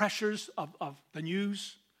 pressures of the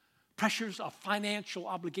news, pressures of financial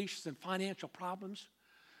obligations and financial problems,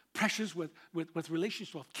 pressures with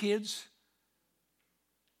relationships with kids,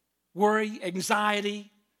 worry,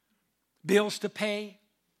 anxiety, bills to pay.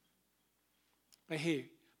 But hey,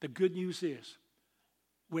 the good news is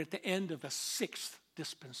we're at the end of the 6th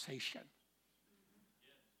dispensation.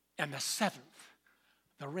 And the 7th,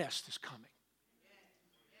 the rest is coming.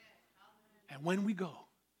 And when we go,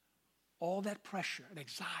 all that pressure and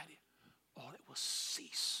anxiety, all it will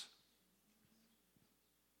cease.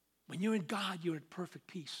 When you're in God, you're in perfect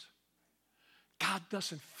peace. God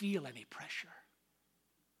doesn't feel any pressure.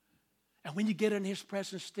 And when you get in his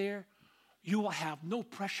presence there, you will have no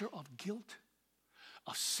pressure of guilt,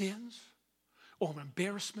 of sins, or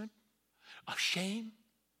embarrassment, of shame.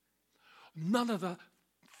 None of the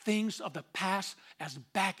things of the past as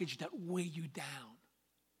baggage that weigh you down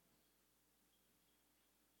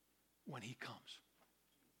when he comes.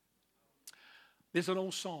 There's an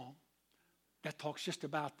old song that talks just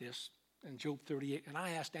about this in Job 38, and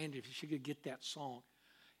I asked Andy if she could get that song.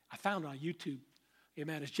 I found it on YouTube.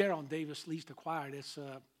 Amen. It's Gerald Davis leads the choir. It's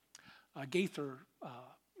a Gaither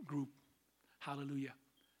group. Hallelujah.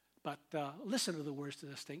 But listen to the words to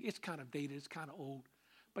this thing. It's kind of dated. It's kind of old.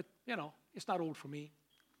 But, you know, it's not old for me.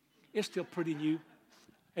 It's still pretty new.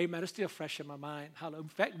 Amen. It's still fresh in my mind. Hallelujah. In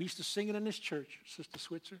fact, we used to sing it in this church, Sister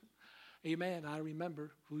Switzer. Amen. I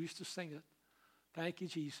remember who used to sing it. Thank you,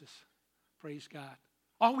 Jesus. Praise God.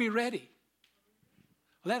 Are we ready?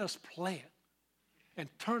 Let us play it and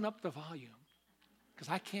turn up the volume because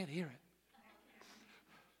I can't hear it.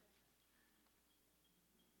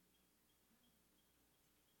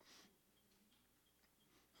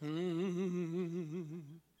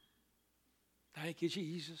 Thank you,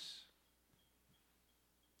 Jesus.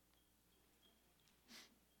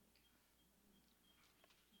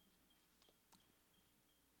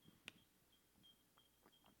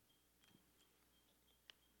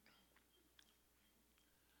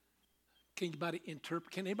 Can anybody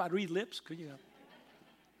interpret? Can anybody read lips? Could you?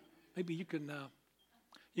 Maybe you can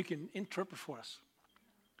interpret for us.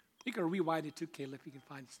 You can rewind it too, Caleb, if you can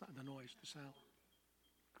find the noise, the sound.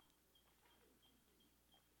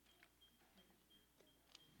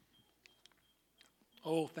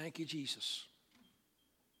 Oh, thank you, Jesus.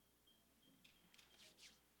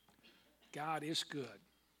 God is good.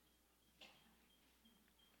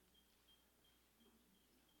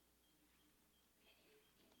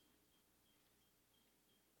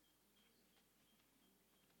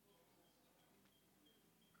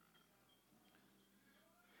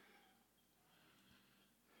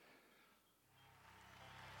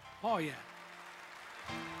 Oh, yeah.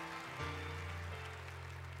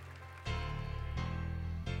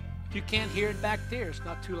 If you can't hear it back there, it's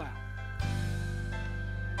not too loud.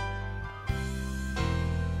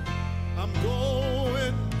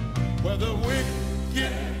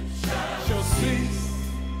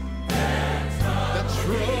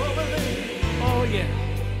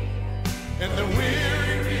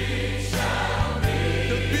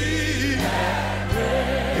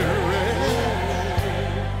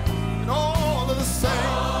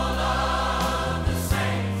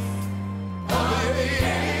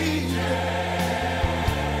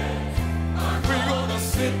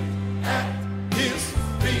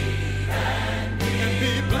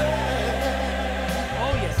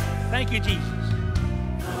 Thank you, Jesus.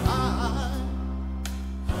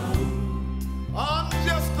 I'm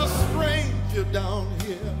just a stranger down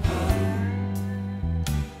here.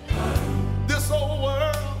 This old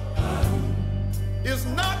world is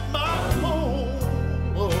not my home.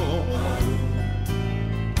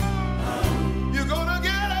 You're gonna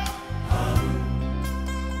get up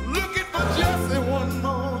looking for Jesse one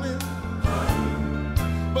morning,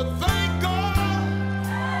 but thank God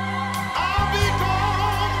I'll be gone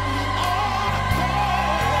on a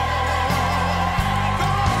call.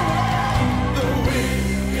 The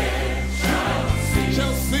wicked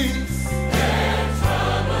shall cease their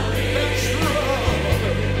trouble.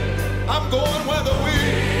 I'm going where the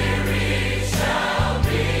weary shall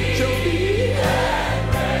be at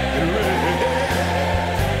rest.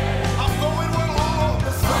 I'm going where all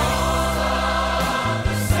the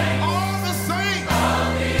saints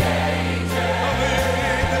of the angels,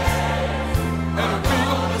 and we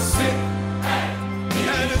gonna sit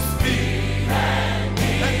at His feet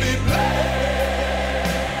and be blessed.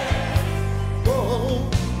 Oh,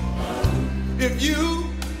 if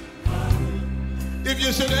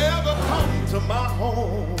you should ever come to my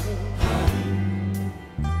home,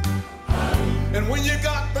 and when you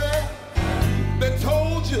got there, they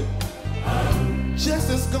told you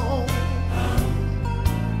Jesse's gone.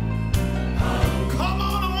 Come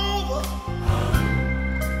on over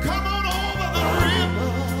the river.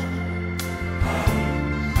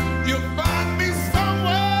 You'll find me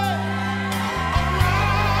somewhere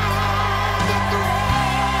around the throne.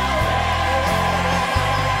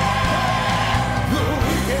 The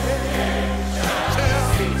wicked shall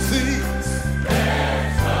cease their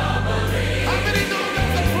troubling. How many know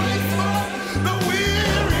there's a place for the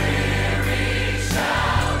weary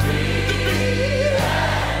shall be at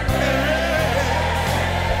rest?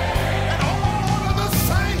 And all of the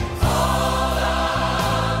saints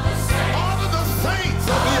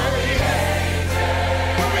of the angels,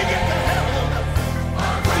 when we get to heaven,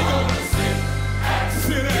 we're gonna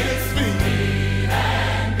sit at His feet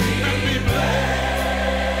and be blessed.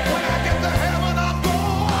 When I get to heaven, I'm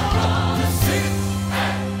going to sit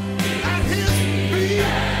at His feet,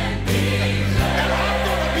 and I'm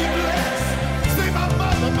going to be blessed. See my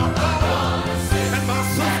mother, my father, and my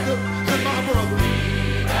sister, and my brother.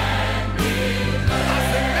 I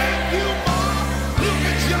said, Matthew, Mark, Luke,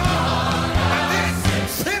 and John, and then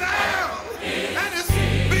sit down at His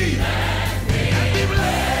feet and be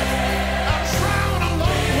blessed. I traveled a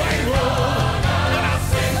long way road, but I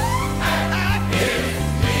sit at His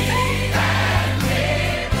feet and be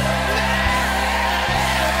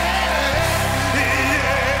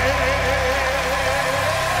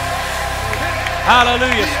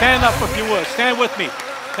Hallelujah. Stand up if you would. Stand with me.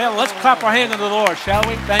 Now, let's clap our hand to the Lord, shall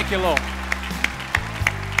we? Thank you, Lord.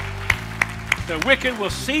 The wicked will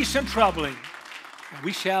cease in troubling, and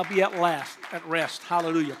we shall be at rest.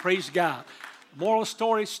 Hallelujah. Praise God. Moral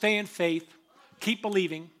story, stay in faith. Keep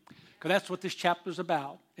believing, because that's what this chapter is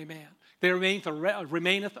about. Amen. There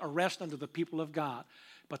remaineth a rest unto the people of God.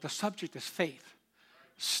 But the subject is faith.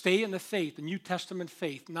 Stay in the faith, the New Testament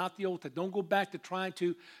faith, not the Old Testament. Don't go back to trying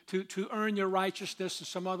to earn your righteousness in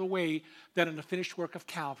some other way than in the finished work of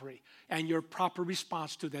Calvary and your proper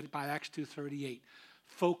response to that by Acts 2:38.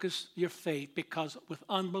 Focus your faith, because with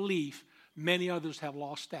unbelief, many others have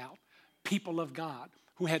lost out. People of God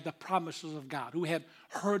who had the promises of God, who had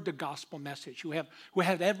heard the gospel message, who had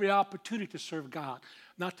every opportunity to serve God.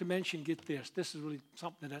 Not to mention, get this is really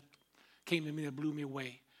something that came to me that blew me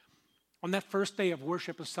away. On that first day of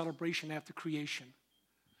worship and celebration after creation,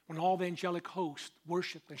 when all the angelic host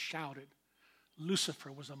worshiped and shouted,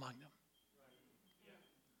 Lucifer was among them.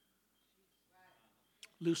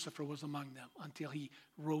 Lucifer was among them until he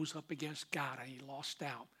rose up against God and he lost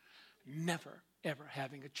out, never, ever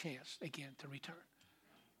having a chance again to return.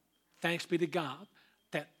 Thanks be to God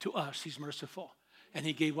that to us He's merciful and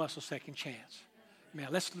He gave us a second chance. Man,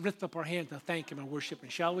 let's lift up our hands and thank Him and worship Him,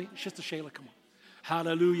 shall we? Sister Shayla, come on.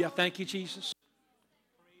 Hallelujah. Thank you, Jesus.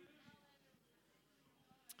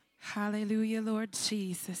 Hallelujah, Lord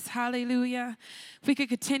Jesus. Hallelujah. If we could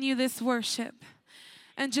continue this worship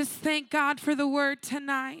and just thank God for the word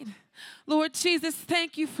tonight. Lord Jesus,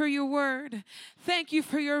 thank you for your word. Thank you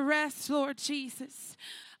for your rest, Lord Jesus.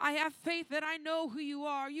 I have faith that I know who you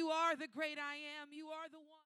are. You are the great I am. You are the one.